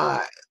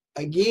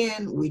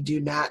 again, we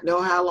do not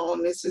know how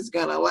long this is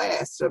going to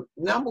last. So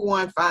number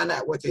one, find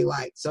out what they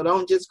like. So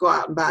don't just go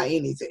out and buy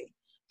anything,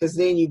 because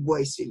then you've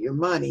wasted your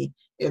money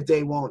if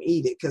they won't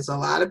eat it. Because a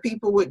lot of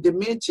people with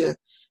dementia,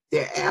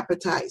 their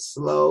appetite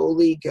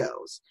slowly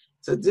goes.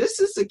 So this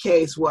is the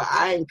case where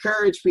I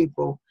encourage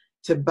people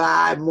to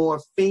buy more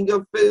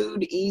finger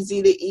food,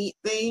 easy to eat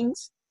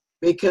things,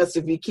 because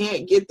if you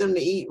can't get them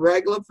to eat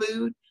regular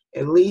food,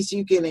 at least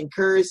you can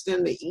encourage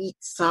them to eat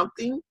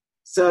something.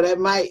 So that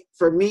might,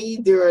 for me,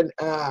 during,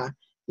 I'm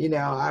in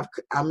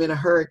a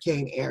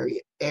hurricane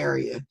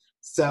area.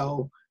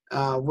 So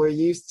we're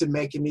used to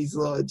making these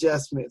little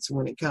adjustments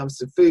when it comes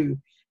to food.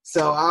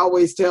 So I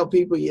always tell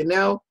people,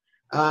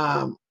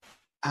 I'm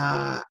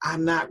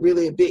not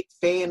really a big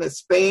fan of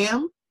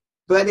Spam,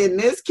 but in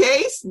this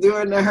case,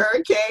 during the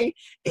hurricane,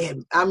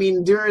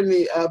 during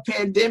the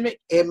pandemic,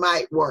 it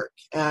might work.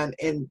 And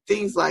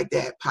things like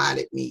that,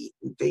 potted meat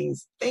and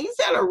things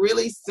that are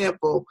really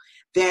simple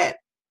that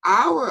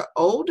our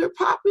older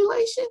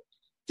population,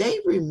 they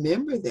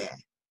remember that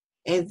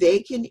and they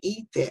can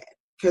eat that,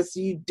 because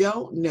you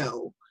don't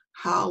know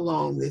how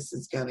long this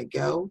is going to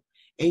go,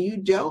 and you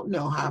don't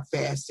know how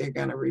fast they're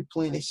going to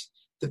replenish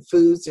the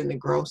foods in the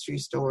grocery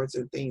stores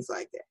and things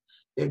like that.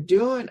 They're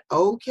doing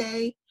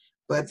okay,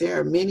 but there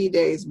are many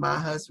days my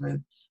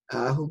husband,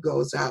 who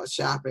goes out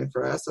shopping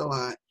for us a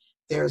lot,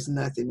 there's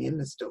nothing in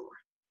the store.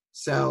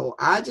 So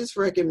I just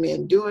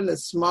recommend doing the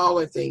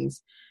smaller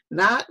things,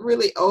 not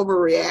really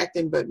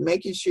overreacting, but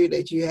making sure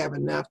that you have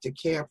enough to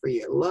care for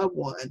your loved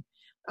one,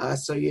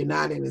 so you're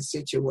not in a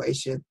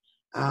situation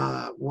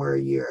where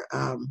you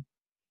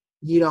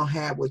don't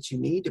have what you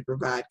need to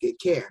provide good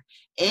care.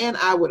 And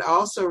I would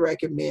also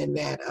recommend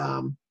that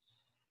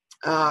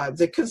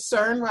the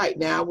concern right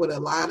now with a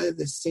lot of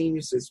the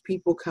seniors is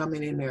people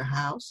coming in their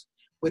house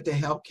with the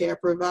healthcare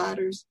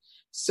providers.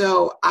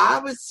 So I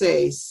would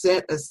say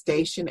set a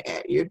station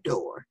at your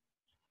door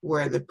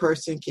where the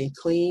person can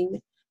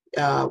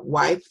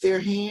wipe their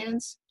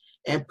hands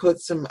and put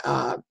some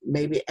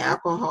maybe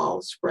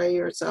alcohol spray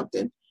or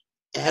something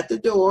at the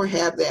door.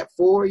 Have that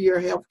for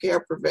your healthcare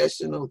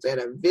professionals that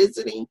are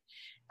visiting.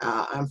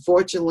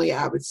 Unfortunately,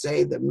 I would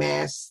say the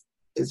mask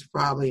is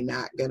probably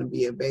not going to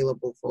be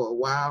available for a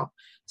while.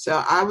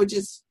 So I would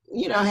just,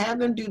 have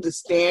them do the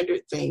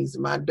standard things.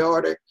 My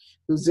daughter,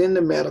 who's in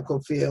the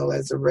medical field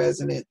as a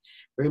resident,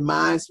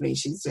 reminds me,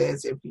 she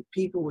says, if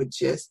people would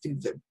just do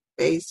the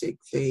basic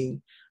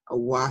thing of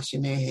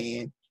washing their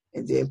hand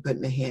and then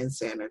putting the hand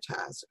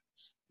sanitizer,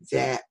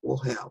 that will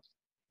help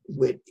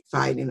with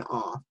fighting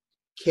off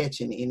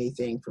catching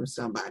anything from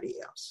somebody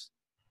else.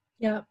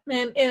 Yeah,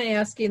 and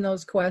asking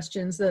those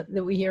questions that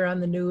we hear on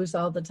the news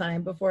all the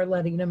time before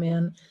letting them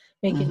in,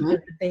 making sure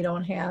that they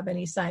don't have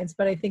any signs.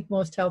 But I think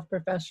most health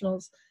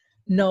professionals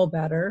know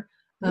better.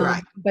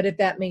 Right. But if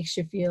that makes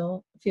you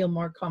feel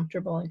more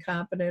comfortable and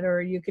confident,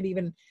 or you could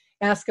even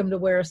ask them to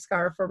wear a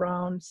scarf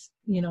around,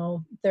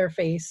 their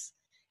face.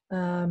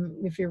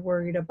 If you're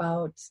worried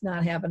about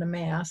not having a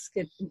mask,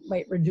 it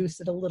might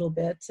reduce it a little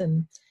bit,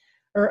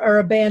 or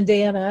a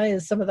bandana,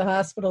 as some of the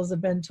hospitals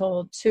have been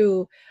told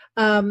too.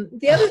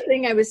 The other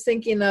thing I was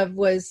thinking of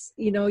was,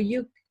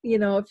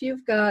 if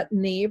you've got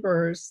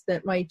neighbors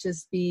that might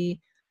just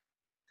be,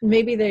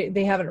 maybe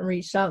they haven't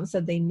reached out and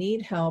said they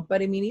need help,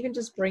 but even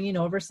just bringing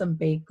over some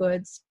baked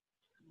goods,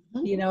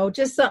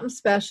 just something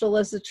special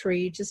as a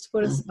treat, just to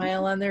put a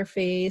smile on their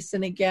face.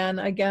 And again,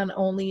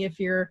 only if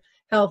you're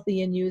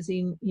healthy and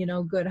using,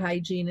 good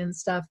hygiene and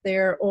stuff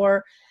there,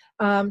 or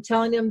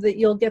telling them that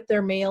you'll get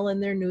their mail in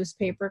their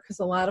newspaper, because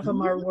a lot of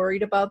them are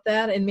worried about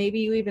that. And maybe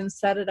you even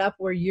set it up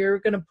where you're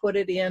going to put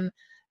it in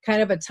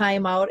kind of a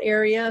timeout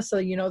area, so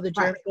the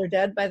germs are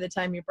dead by the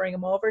time you bring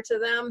them over to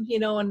them,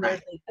 and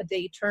there's a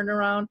day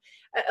turnaround.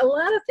 A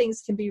lot of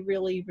things can be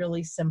really,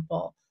 really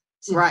simple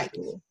to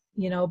do,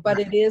 but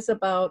it is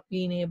about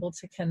being able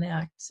to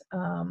connect.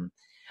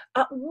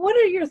 What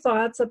are your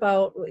thoughts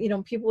about,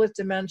 people with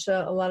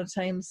dementia a lot of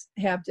times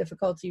have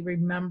difficulty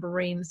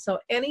remembering. So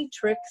any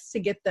tricks to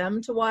get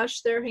them to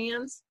wash their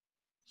hands?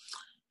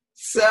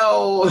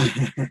 So,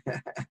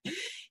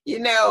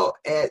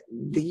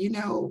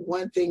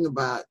 one thing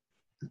about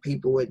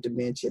people with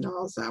dementia and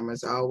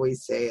Alzheimer's, I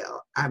always say,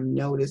 I've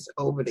noticed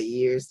over the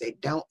years, they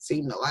don't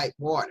seem to like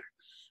water.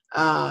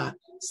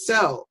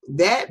 So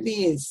that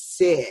being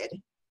said,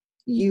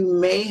 you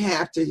may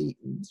have to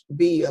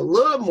be a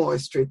little more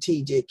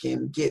strategic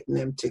in getting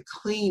them to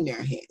clean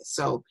their hands.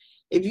 So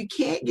if you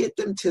can't get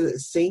them to the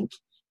sink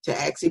to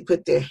actually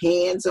put their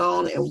hands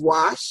on and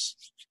wash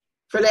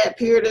for that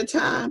period of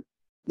time,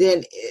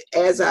 then,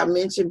 as I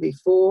mentioned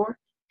before,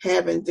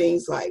 having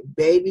things like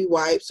baby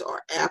wipes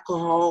or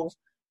alcohol,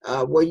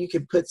 where you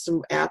can put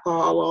some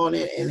alcohol on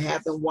it and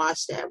have them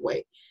wash that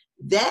way,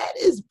 that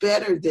is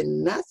better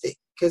than nothing,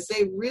 because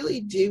they really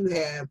do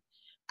have,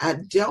 I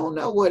don't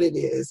know what it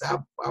is. I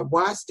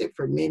watched it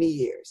for many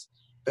years,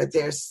 but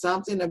there's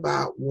something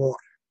about water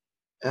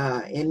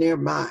in their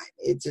mind.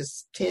 It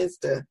just tends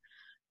to,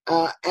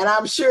 and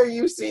I'm sure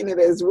you've seen it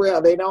as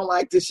well. They don't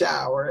like to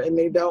shower and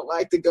they don't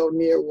like to go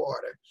near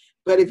water.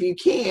 But if you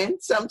can,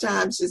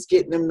 sometimes just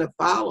getting them to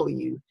follow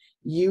you.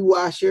 You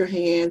wash your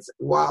hands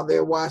while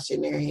they're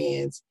washing their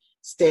hands,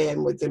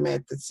 stand with them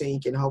at the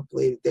sink, and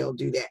hopefully they'll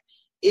do that.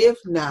 If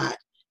not,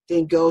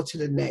 then go to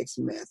the next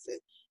method.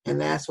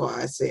 And that's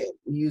why I said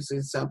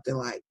using something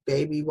like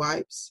baby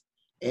wipes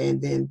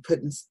and then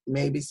putting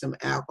maybe some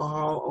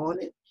alcohol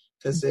on it.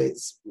 Because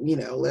it's,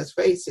 let's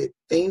face it,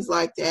 things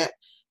like that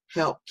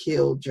help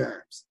kill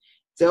germs.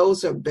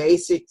 Those are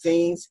basic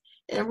things.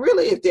 And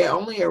really, if they're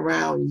only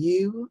around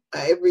you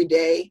every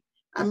day,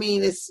 I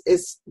mean,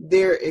 it's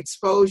their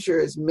exposure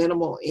is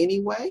minimal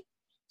anyway.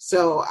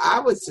 So I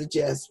would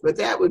suggest, but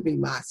that would be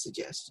my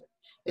suggestion.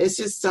 It's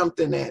just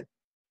something that,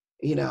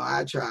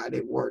 I tried.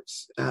 It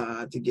works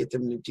to get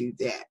them to do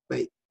that.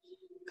 But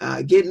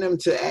getting them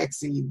to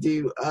actually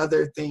do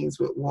other things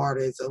with water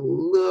is a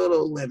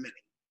little limiting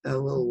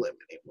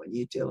when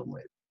you're dealing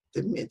with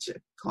dementia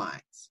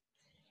clients.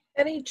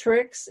 Any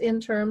tricks in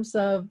terms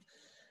of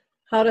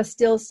how to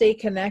still stay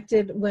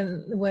connected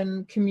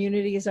when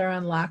communities are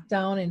on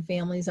lockdown and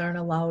families aren't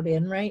allowed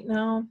in right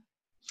now?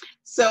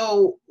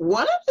 So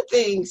one of the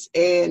things,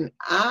 and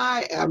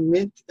I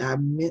meant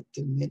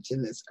to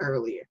mention this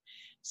earlier.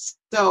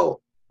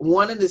 So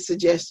one of the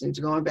suggestions,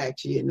 going back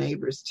to your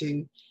neighbors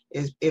too,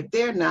 is if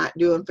they're not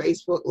doing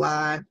Facebook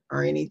Live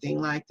or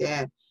anything like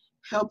that,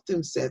 help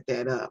them set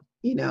that up.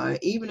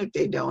 Even if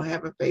they don't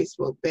have a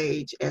Facebook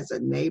page, as a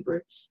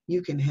neighbor,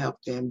 you can help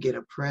them get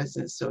a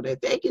presence so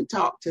that they can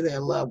talk to their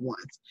loved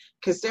ones.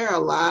 Because there are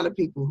a lot of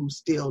people who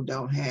still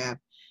don't have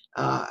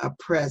a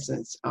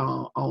presence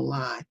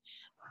online.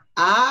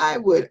 I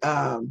would,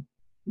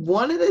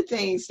 one of the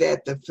things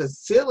that the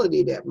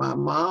facility that my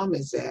mom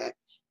is at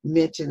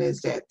mentioned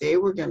is that they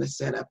were going to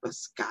set up a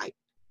Skype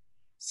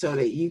so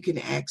that you can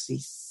actually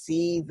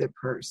see the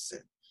person.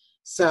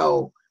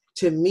 So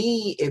to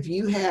me, if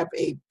you have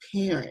a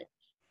parent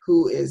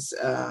who is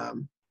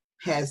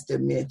has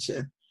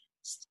dementia,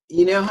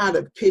 you know how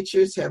the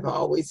pictures have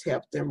always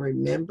helped them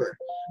remember.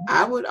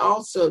 I would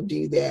also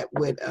do that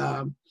with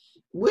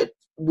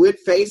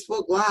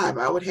Facebook Live.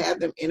 I would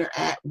have them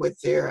interact with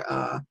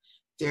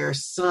their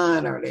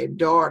son or their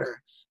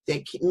daughter.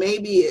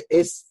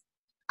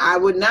 I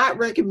would not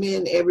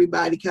recommend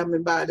everybody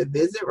coming by to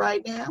visit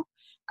right now.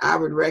 I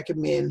would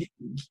recommend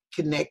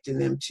connecting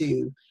them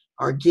to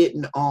or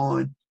getting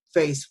on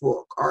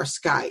Facebook or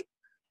Skype,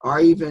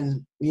 or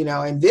even,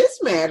 in this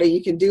matter,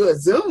 you can do a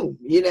Zoom,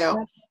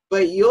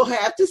 but you'll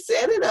have to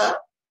set it up,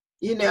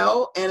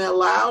 and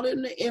allow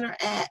them to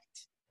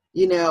interact,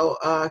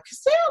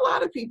 because there are a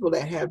lot of people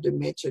that have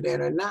dementia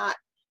that are not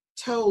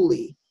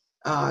totally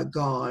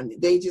gone.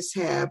 They just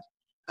have,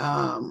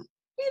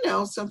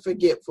 some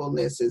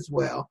forgetfulness as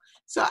well.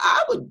 So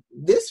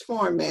this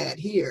format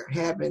here,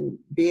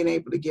 being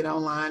able to get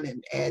online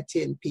and add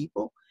 10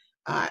 people,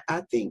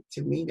 I think,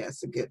 to me,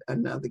 that's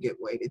another good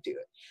way to do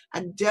it.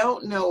 I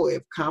don't know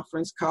if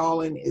conference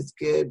calling is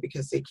good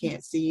because they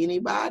can't see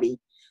anybody.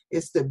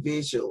 It's the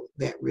visual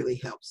that really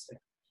helps them.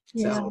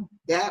 Yeah. So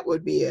that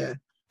would be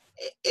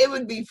it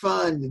would be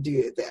fun to do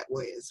it that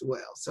way as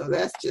well. So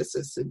that's just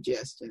a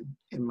suggestion,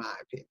 in my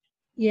opinion.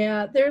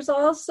 Yeah, there's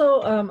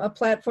also a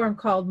platform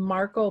called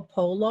Marco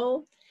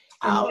Polo.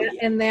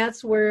 And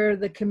that's where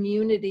the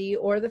community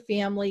or the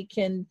family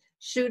can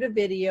shoot a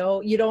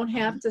video. You don't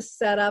have to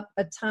set up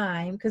a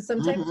time, because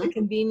sometimes the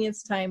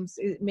convenience times,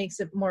 it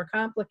makes it more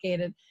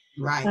complicated.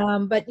 Right.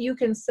 But you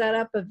can set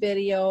up a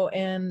video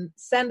and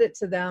send it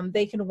to them.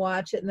 They can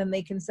watch it, and then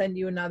they can send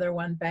you another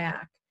one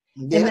back.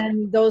 Yep. And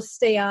then those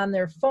stay on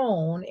their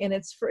phone, and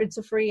it's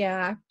a free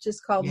app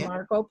just called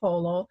Marco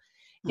Polo.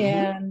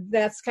 And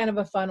that's kind of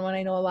a fun one.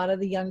 I know a lot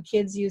of the young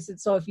kids use it.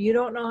 So if you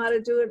don't know how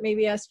to do it,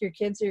 maybe ask your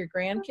kids or your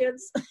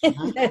grandkids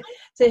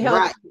to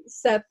help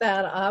set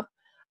that up.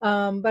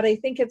 But I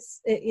think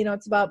it's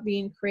about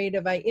being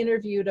creative. I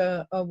interviewed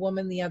a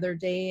woman the other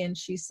day, and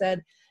she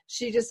said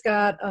she just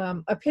got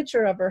a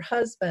picture of her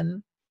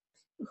husband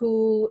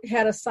who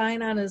had a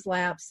sign on his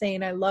lap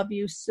saying, "I love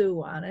you,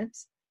 Sue," on it.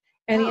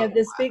 And he Oh, had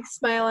this wow. big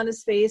smile on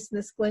his face and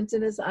this glint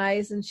in his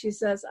eyes. And she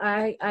says,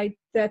 I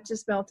that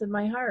just melted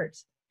my heart.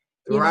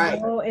 You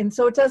Right. know, and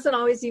so it doesn't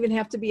always even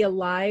have to be a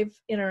live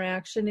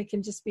interaction. It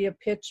can just be a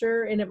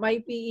picture, and it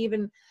might be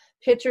even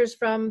pictures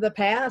from the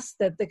past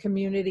that the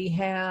community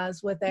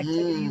has with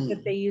activities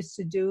that they used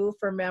to do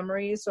for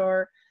memories,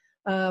 or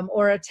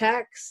a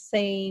text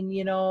saying,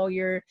 you know,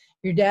 your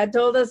dad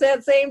told us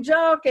that same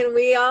joke and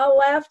we all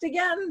laughed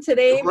again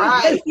today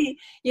Right. because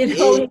he's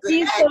so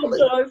Exactly.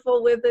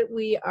 joyful with it.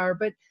 We are,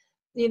 but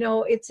you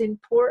know, it's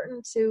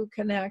important to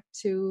connect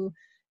to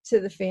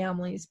the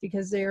families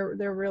because they're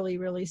really,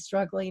 really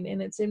struggling,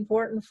 and it's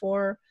important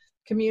for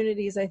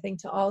communities, I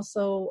think, to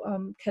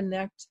also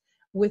connect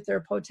with their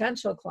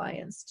potential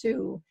clients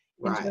too,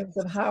 in Right. terms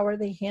of how are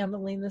they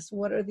handling this,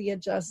 what are the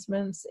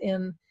adjustments,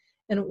 and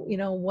you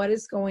know, what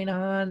is going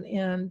on.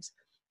 And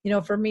you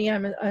know, for me,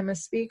 I'm a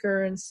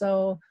speaker, and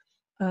so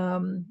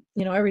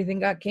you know, everything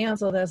got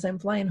canceled as I'm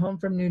flying home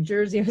from New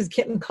Jersey. I was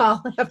getting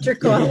call after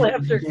call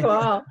after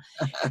call.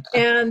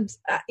 And,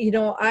 you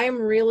know,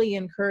 I'm really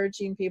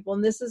encouraging people,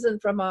 and this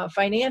isn't from a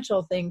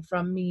financial thing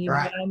from me,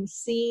 Right. but I'm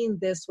seeing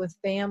this with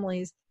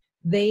families.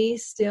 They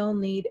still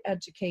need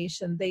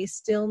education. They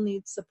still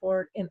need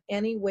support, in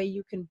any way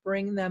you can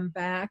bring them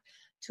back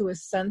to a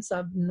sense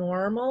of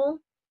normal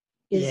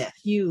is Yes.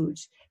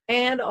 huge.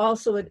 And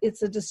also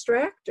it's a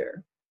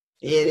distractor,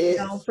 It you is.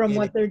 know, from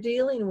what they're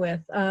dealing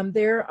with.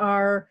 There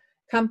are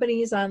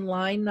companies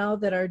online now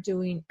that are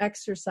doing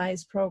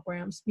exercise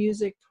programs,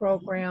 music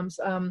programs,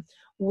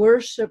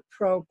 worship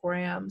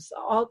programs,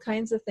 all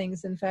kinds of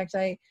things. In fact,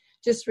 I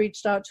just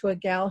reached out to a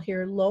gal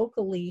here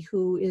locally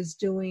who is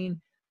doing,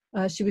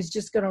 she was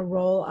just going to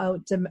roll out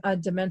a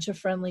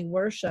dementia-friendly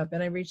worship.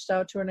 And I reached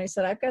out to her and I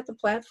said, I've got the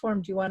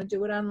platform. Do you want to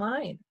do it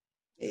online?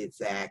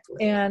 Exactly.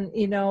 And,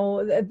 you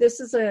know, this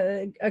is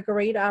a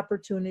great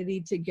opportunity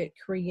to get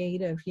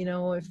creative. You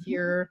know, if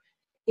you're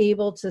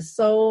able to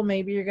sew,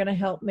 maybe you're going to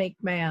help make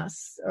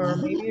masks, or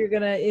maybe you're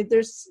going to,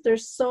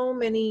 there's so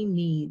many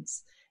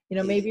needs. You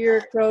know, maybe you're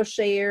a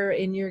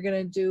crocheter and you're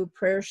going to do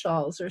prayer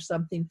shawls or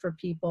something for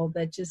people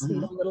that just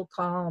need a little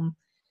calm,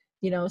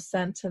 you know,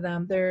 sent to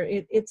them.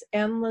 It's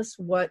endless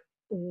what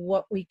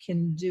we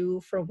can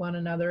do for one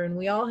another. And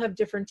we all have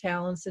different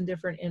talents and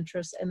different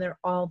interests, and they're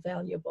all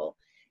valuable,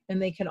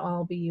 and they can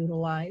all be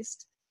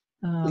utilized.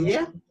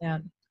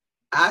 And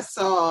I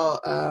saw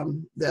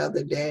the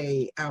other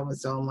day, I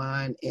was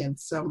online and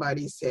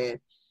somebody said,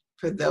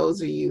 for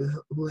those of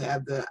you who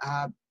have the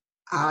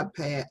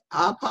iPods,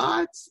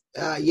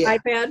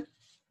 iPad.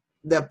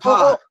 The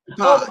pod,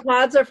 the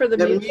pods are for the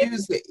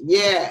music.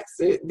 Yes,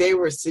 they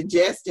were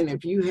suggesting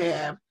if you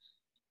have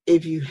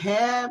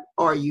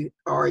or you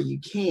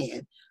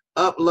can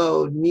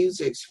upload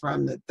musics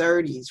from the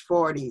 30s,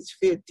 40s,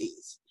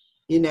 50s.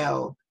 You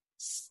know,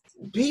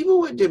 people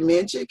with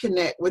dementia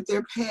connect with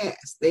their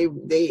past.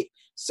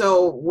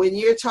 So when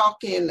you're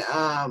talking,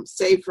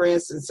 say for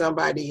instance,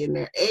 somebody in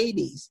their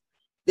 80s,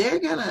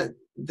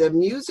 the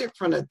music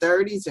from the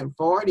 30s and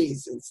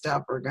 40s and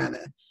stuff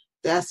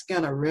that's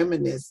gonna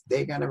reminisce.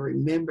 They're gonna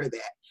remember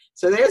that.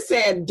 So they're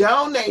saying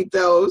donate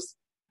those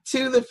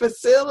to the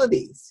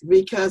facilities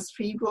because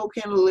people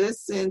can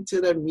listen to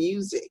the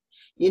music.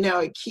 You know,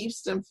 it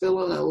keeps them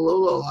feeling a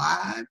little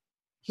alive,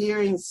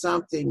 hearing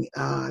something,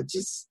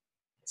 just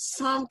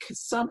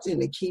something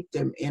to keep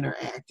them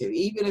interactive,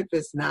 even if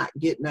it's not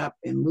getting up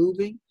and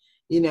moving.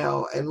 You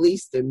know, at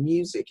least the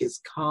music is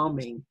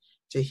calming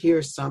to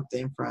hear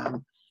something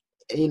from,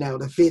 you know,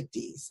 the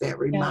 50s that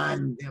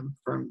remind them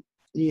from,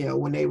 you know,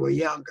 when they were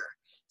younger.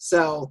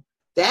 So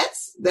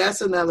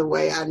that's another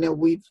way. I know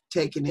we've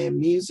taken in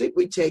music.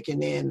 We've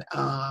taken in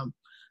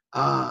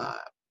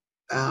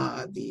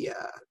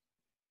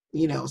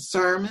you know,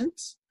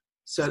 sermons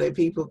so that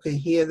people can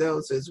hear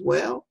those as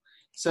well.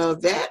 So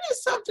that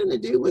is something to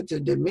do with the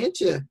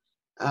dementia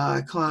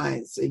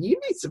clients. And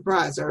you'd be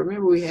surprised. I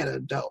remember we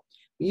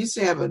used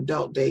to have an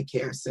adult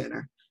daycare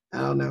center. I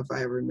don't know if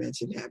I ever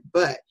mentioned that,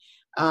 but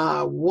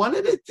one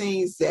of the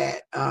things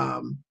that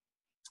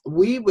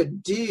we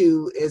would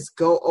do is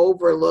go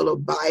over a little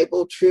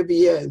Bible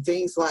trivia and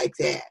things like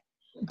that.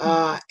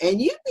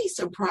 And you'd be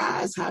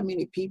surprised how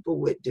many people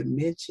with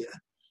dementia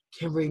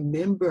can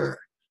remember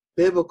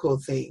biblical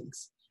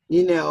things,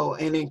 you know,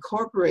 and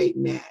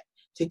incorporating that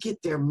to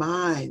get their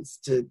minds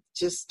to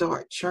just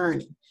start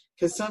churning.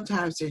 Because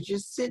sometimes they're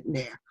just sitting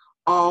there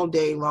all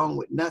day long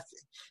with nothing.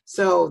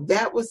 So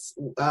that was,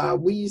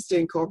 we used to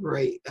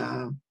incorporate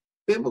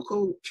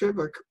biblical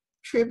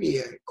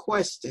trivia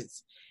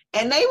questions.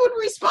 And they would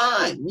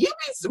respond. You'd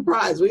be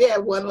surprised. We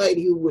had one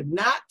lady who would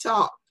not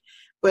talk.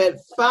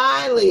 But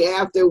finally,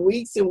 after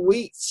weeks and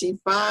weeks, she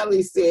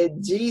finally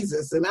said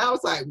Jesus. And I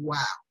was like, wow,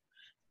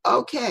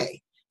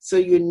 okay. So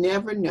you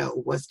never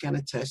know what's going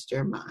to touch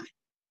their mind.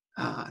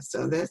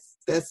 So that's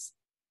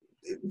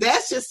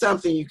just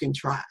something you can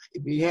try.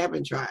 If you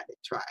haven't tried it,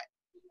 try it.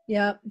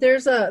 Yeah,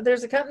 there's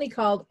a company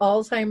called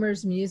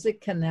Alzheimer's Music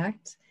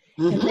Connect.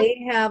 And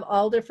they have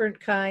all different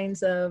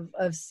kinds of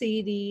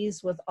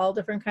CDs with all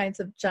different kinds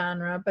of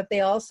genre, but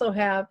they also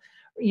have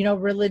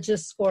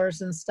religious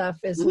scores and stuff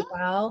as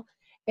well.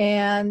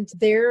 And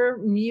their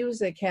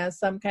music has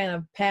some kind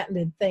of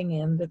patented thing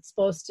in that's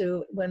supposed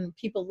to, when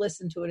people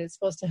listen to it, it's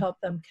supposed to help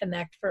them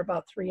connect for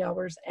about 3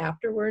 hours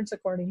afterwards,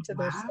 according to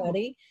their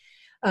study.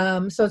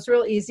 So it's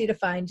real easy to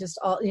find. Just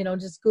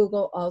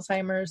Google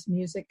Alzheimer's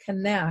Music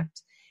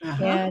Connect.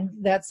 And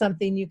that's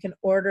something you can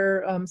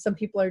order. Some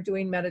people are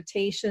doing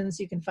meditations.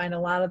 You can find a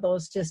lot of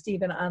those just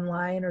even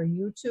online or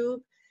YouTube.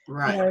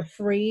 Right. They're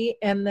free.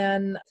 And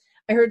then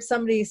I heard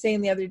somebody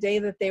saying the other day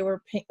that they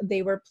were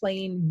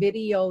playing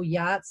video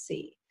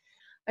Yahtzee.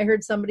 I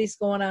heard somebody's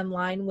going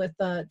online with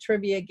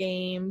trivia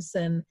games,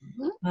 and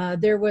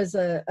there was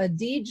a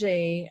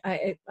DJ.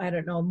 I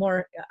don't know,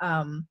 more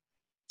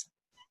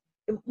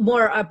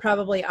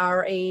probably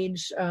our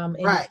age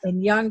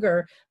and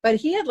younger, but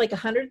he had like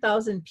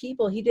 100,000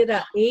 people. He did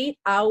an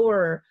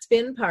 8-hour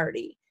spin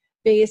party,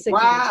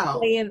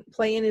 basically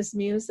playing his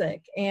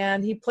music,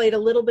 and he played a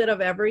little bit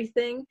of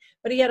everything,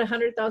 but he had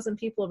 100,000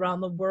 people around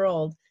the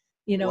world,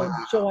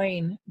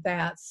 join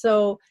that.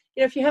 So,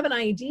 if you have an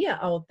idea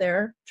out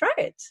there, try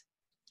it.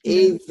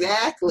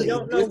 Exactly. You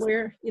don't know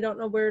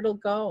where it'll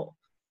go.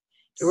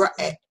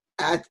 Right.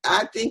 I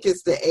think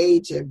it's the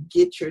age of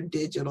get your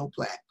digital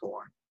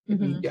platform.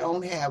 If you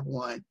don't have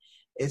one,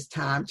 it's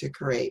time to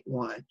create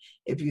one.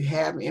 If you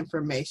have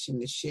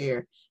information to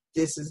share,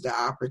 this is the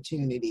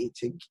opportunity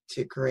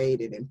to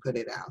create it and put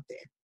it out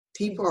there.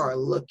 People are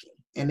looking,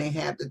 and they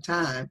have the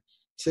time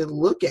to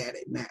look at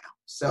it now.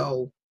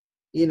 So,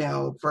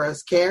 for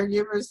us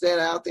caregivers that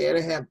are out there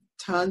to have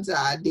tons of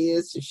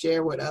ideas to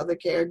share with other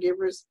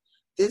caregivers,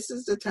 this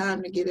is the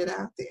time to get it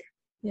out there.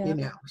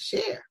 Yeah.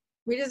 Share.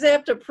 We just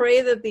have to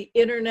pray that the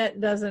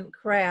internet doesn't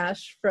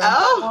crash from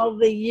all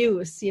the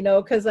use,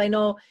 because I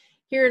know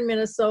here in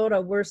Minnesota,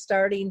 we're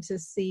starting to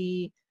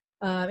see,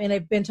 and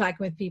I've been talking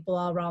with people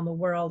all around the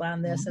world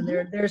on this, and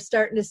they're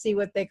starting to see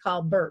what they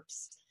call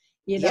burps,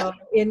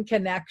 in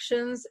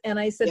connections. And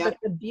I said, but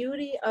the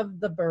beauty of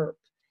the burp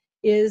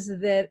is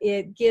that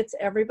it gets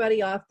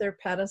everybody off their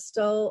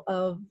pedestal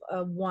of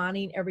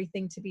wanting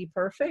everything to be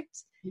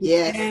perfect.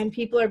 Yes. And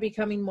people are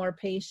becoming more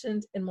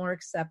patient and more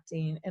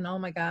accepting. And oh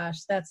my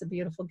gosh, that's a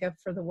beautiful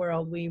gift for the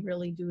world. We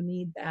really do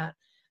need that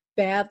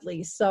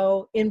badly.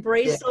 So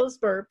embrace those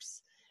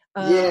burps.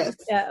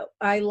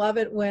 I love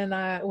it when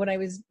I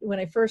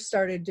first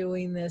started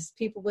doing this,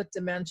 people with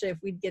dementia, if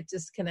we'd get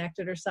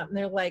disconnected or something,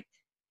 they're like,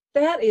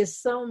 that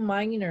is so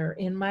minor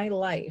in my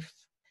life.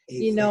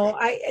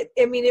 Exactly.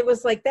 I mean, it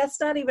was like, that's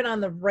not even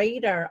on the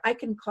radar. I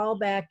can call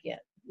back in,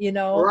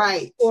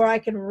 right. Or I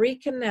can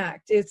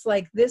reconnect. It's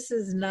like, this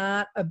is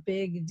not a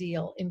big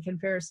deal in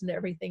comparison to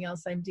everything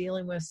else I'm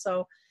dealing with.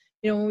 So,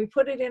 when we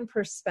put it in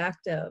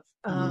perspective,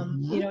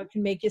 it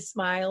can make you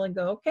smile and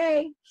go,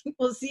 okay,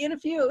 we'll see you in a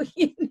few.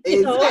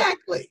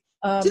 Exactly.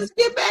 Just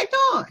get back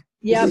on.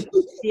 Yep.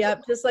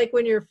 Just like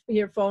when your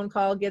phone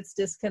call gets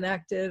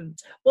disconnected.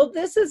 Well,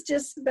 this has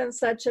just been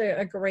such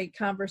a great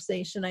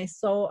conversation. I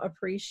so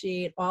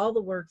appreciate all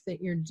the work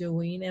that you're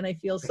doing, and I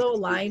feel so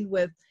aligned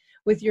with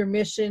your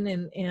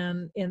mission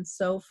and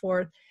so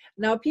forth.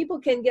 Now, people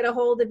can get a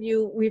hold of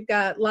you. We've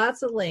got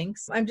lots of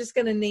links. I'm just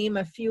going to name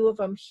a few of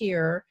them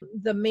here.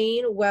 The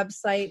main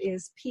website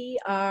is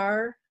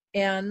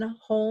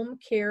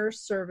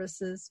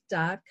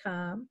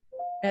prnhomecareservices.com.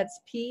 That's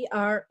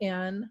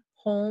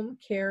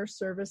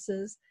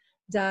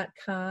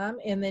prnhomecareservices.com.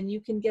 And then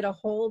you can get a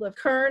hold of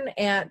Kern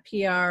at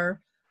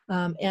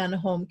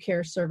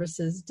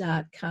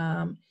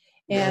prnhomecareservices.com.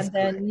 And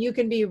then you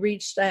can be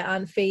reached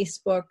on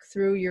Facebook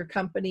through your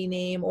company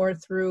name or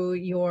through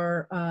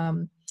your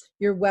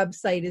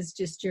website is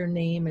just your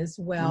name as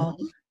well,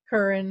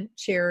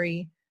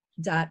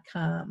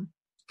 KernCherry.com.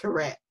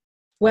 Correct.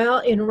 Well,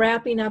 in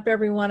wrapping up,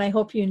 everyone, I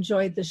hope you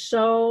enjoyed the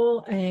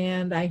show,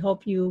 and I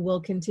hope you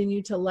will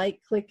continue to like,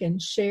 click, and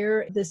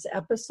share this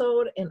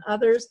episode and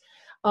others.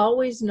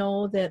 Always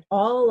know that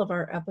all of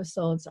our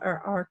episodes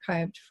are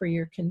archived for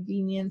your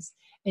convenience,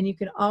 and you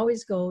can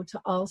always go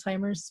to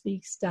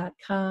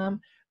alzheimersspeaks.com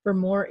for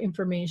more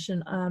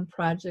information on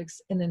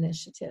projects and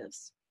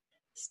initiatives.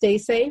 Stay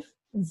safe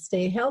and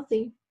stay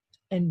healthy,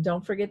 and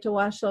don't forget to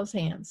wash those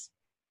hands.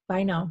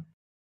 Bye now.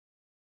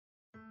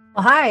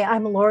 Well, hi,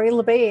 I'm Lori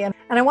LeBay, and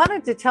I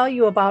wanted to tell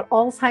you about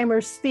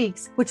Alzheimer's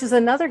Speaks, which is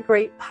another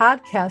great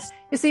podcast.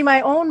 You see,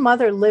 my own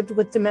mother lived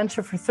with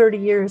dementia for 30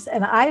 years,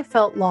 and I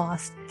felt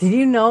lost. Did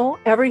you know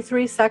every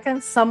 3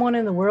 seconds someone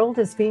in the world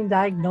is being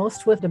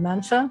diagnosed with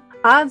dementia?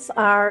 Odds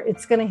are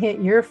it's going to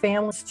hit your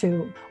families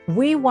too.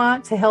 We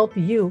want to help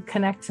you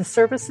connect to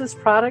services,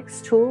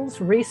 products,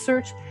 tools,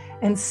 research,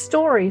 and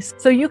stories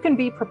so you can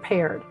be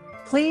prepared.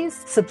 Please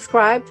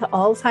subscribe to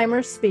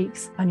Alzheimer's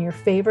Speaks on your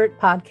favorite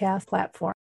podcast platform.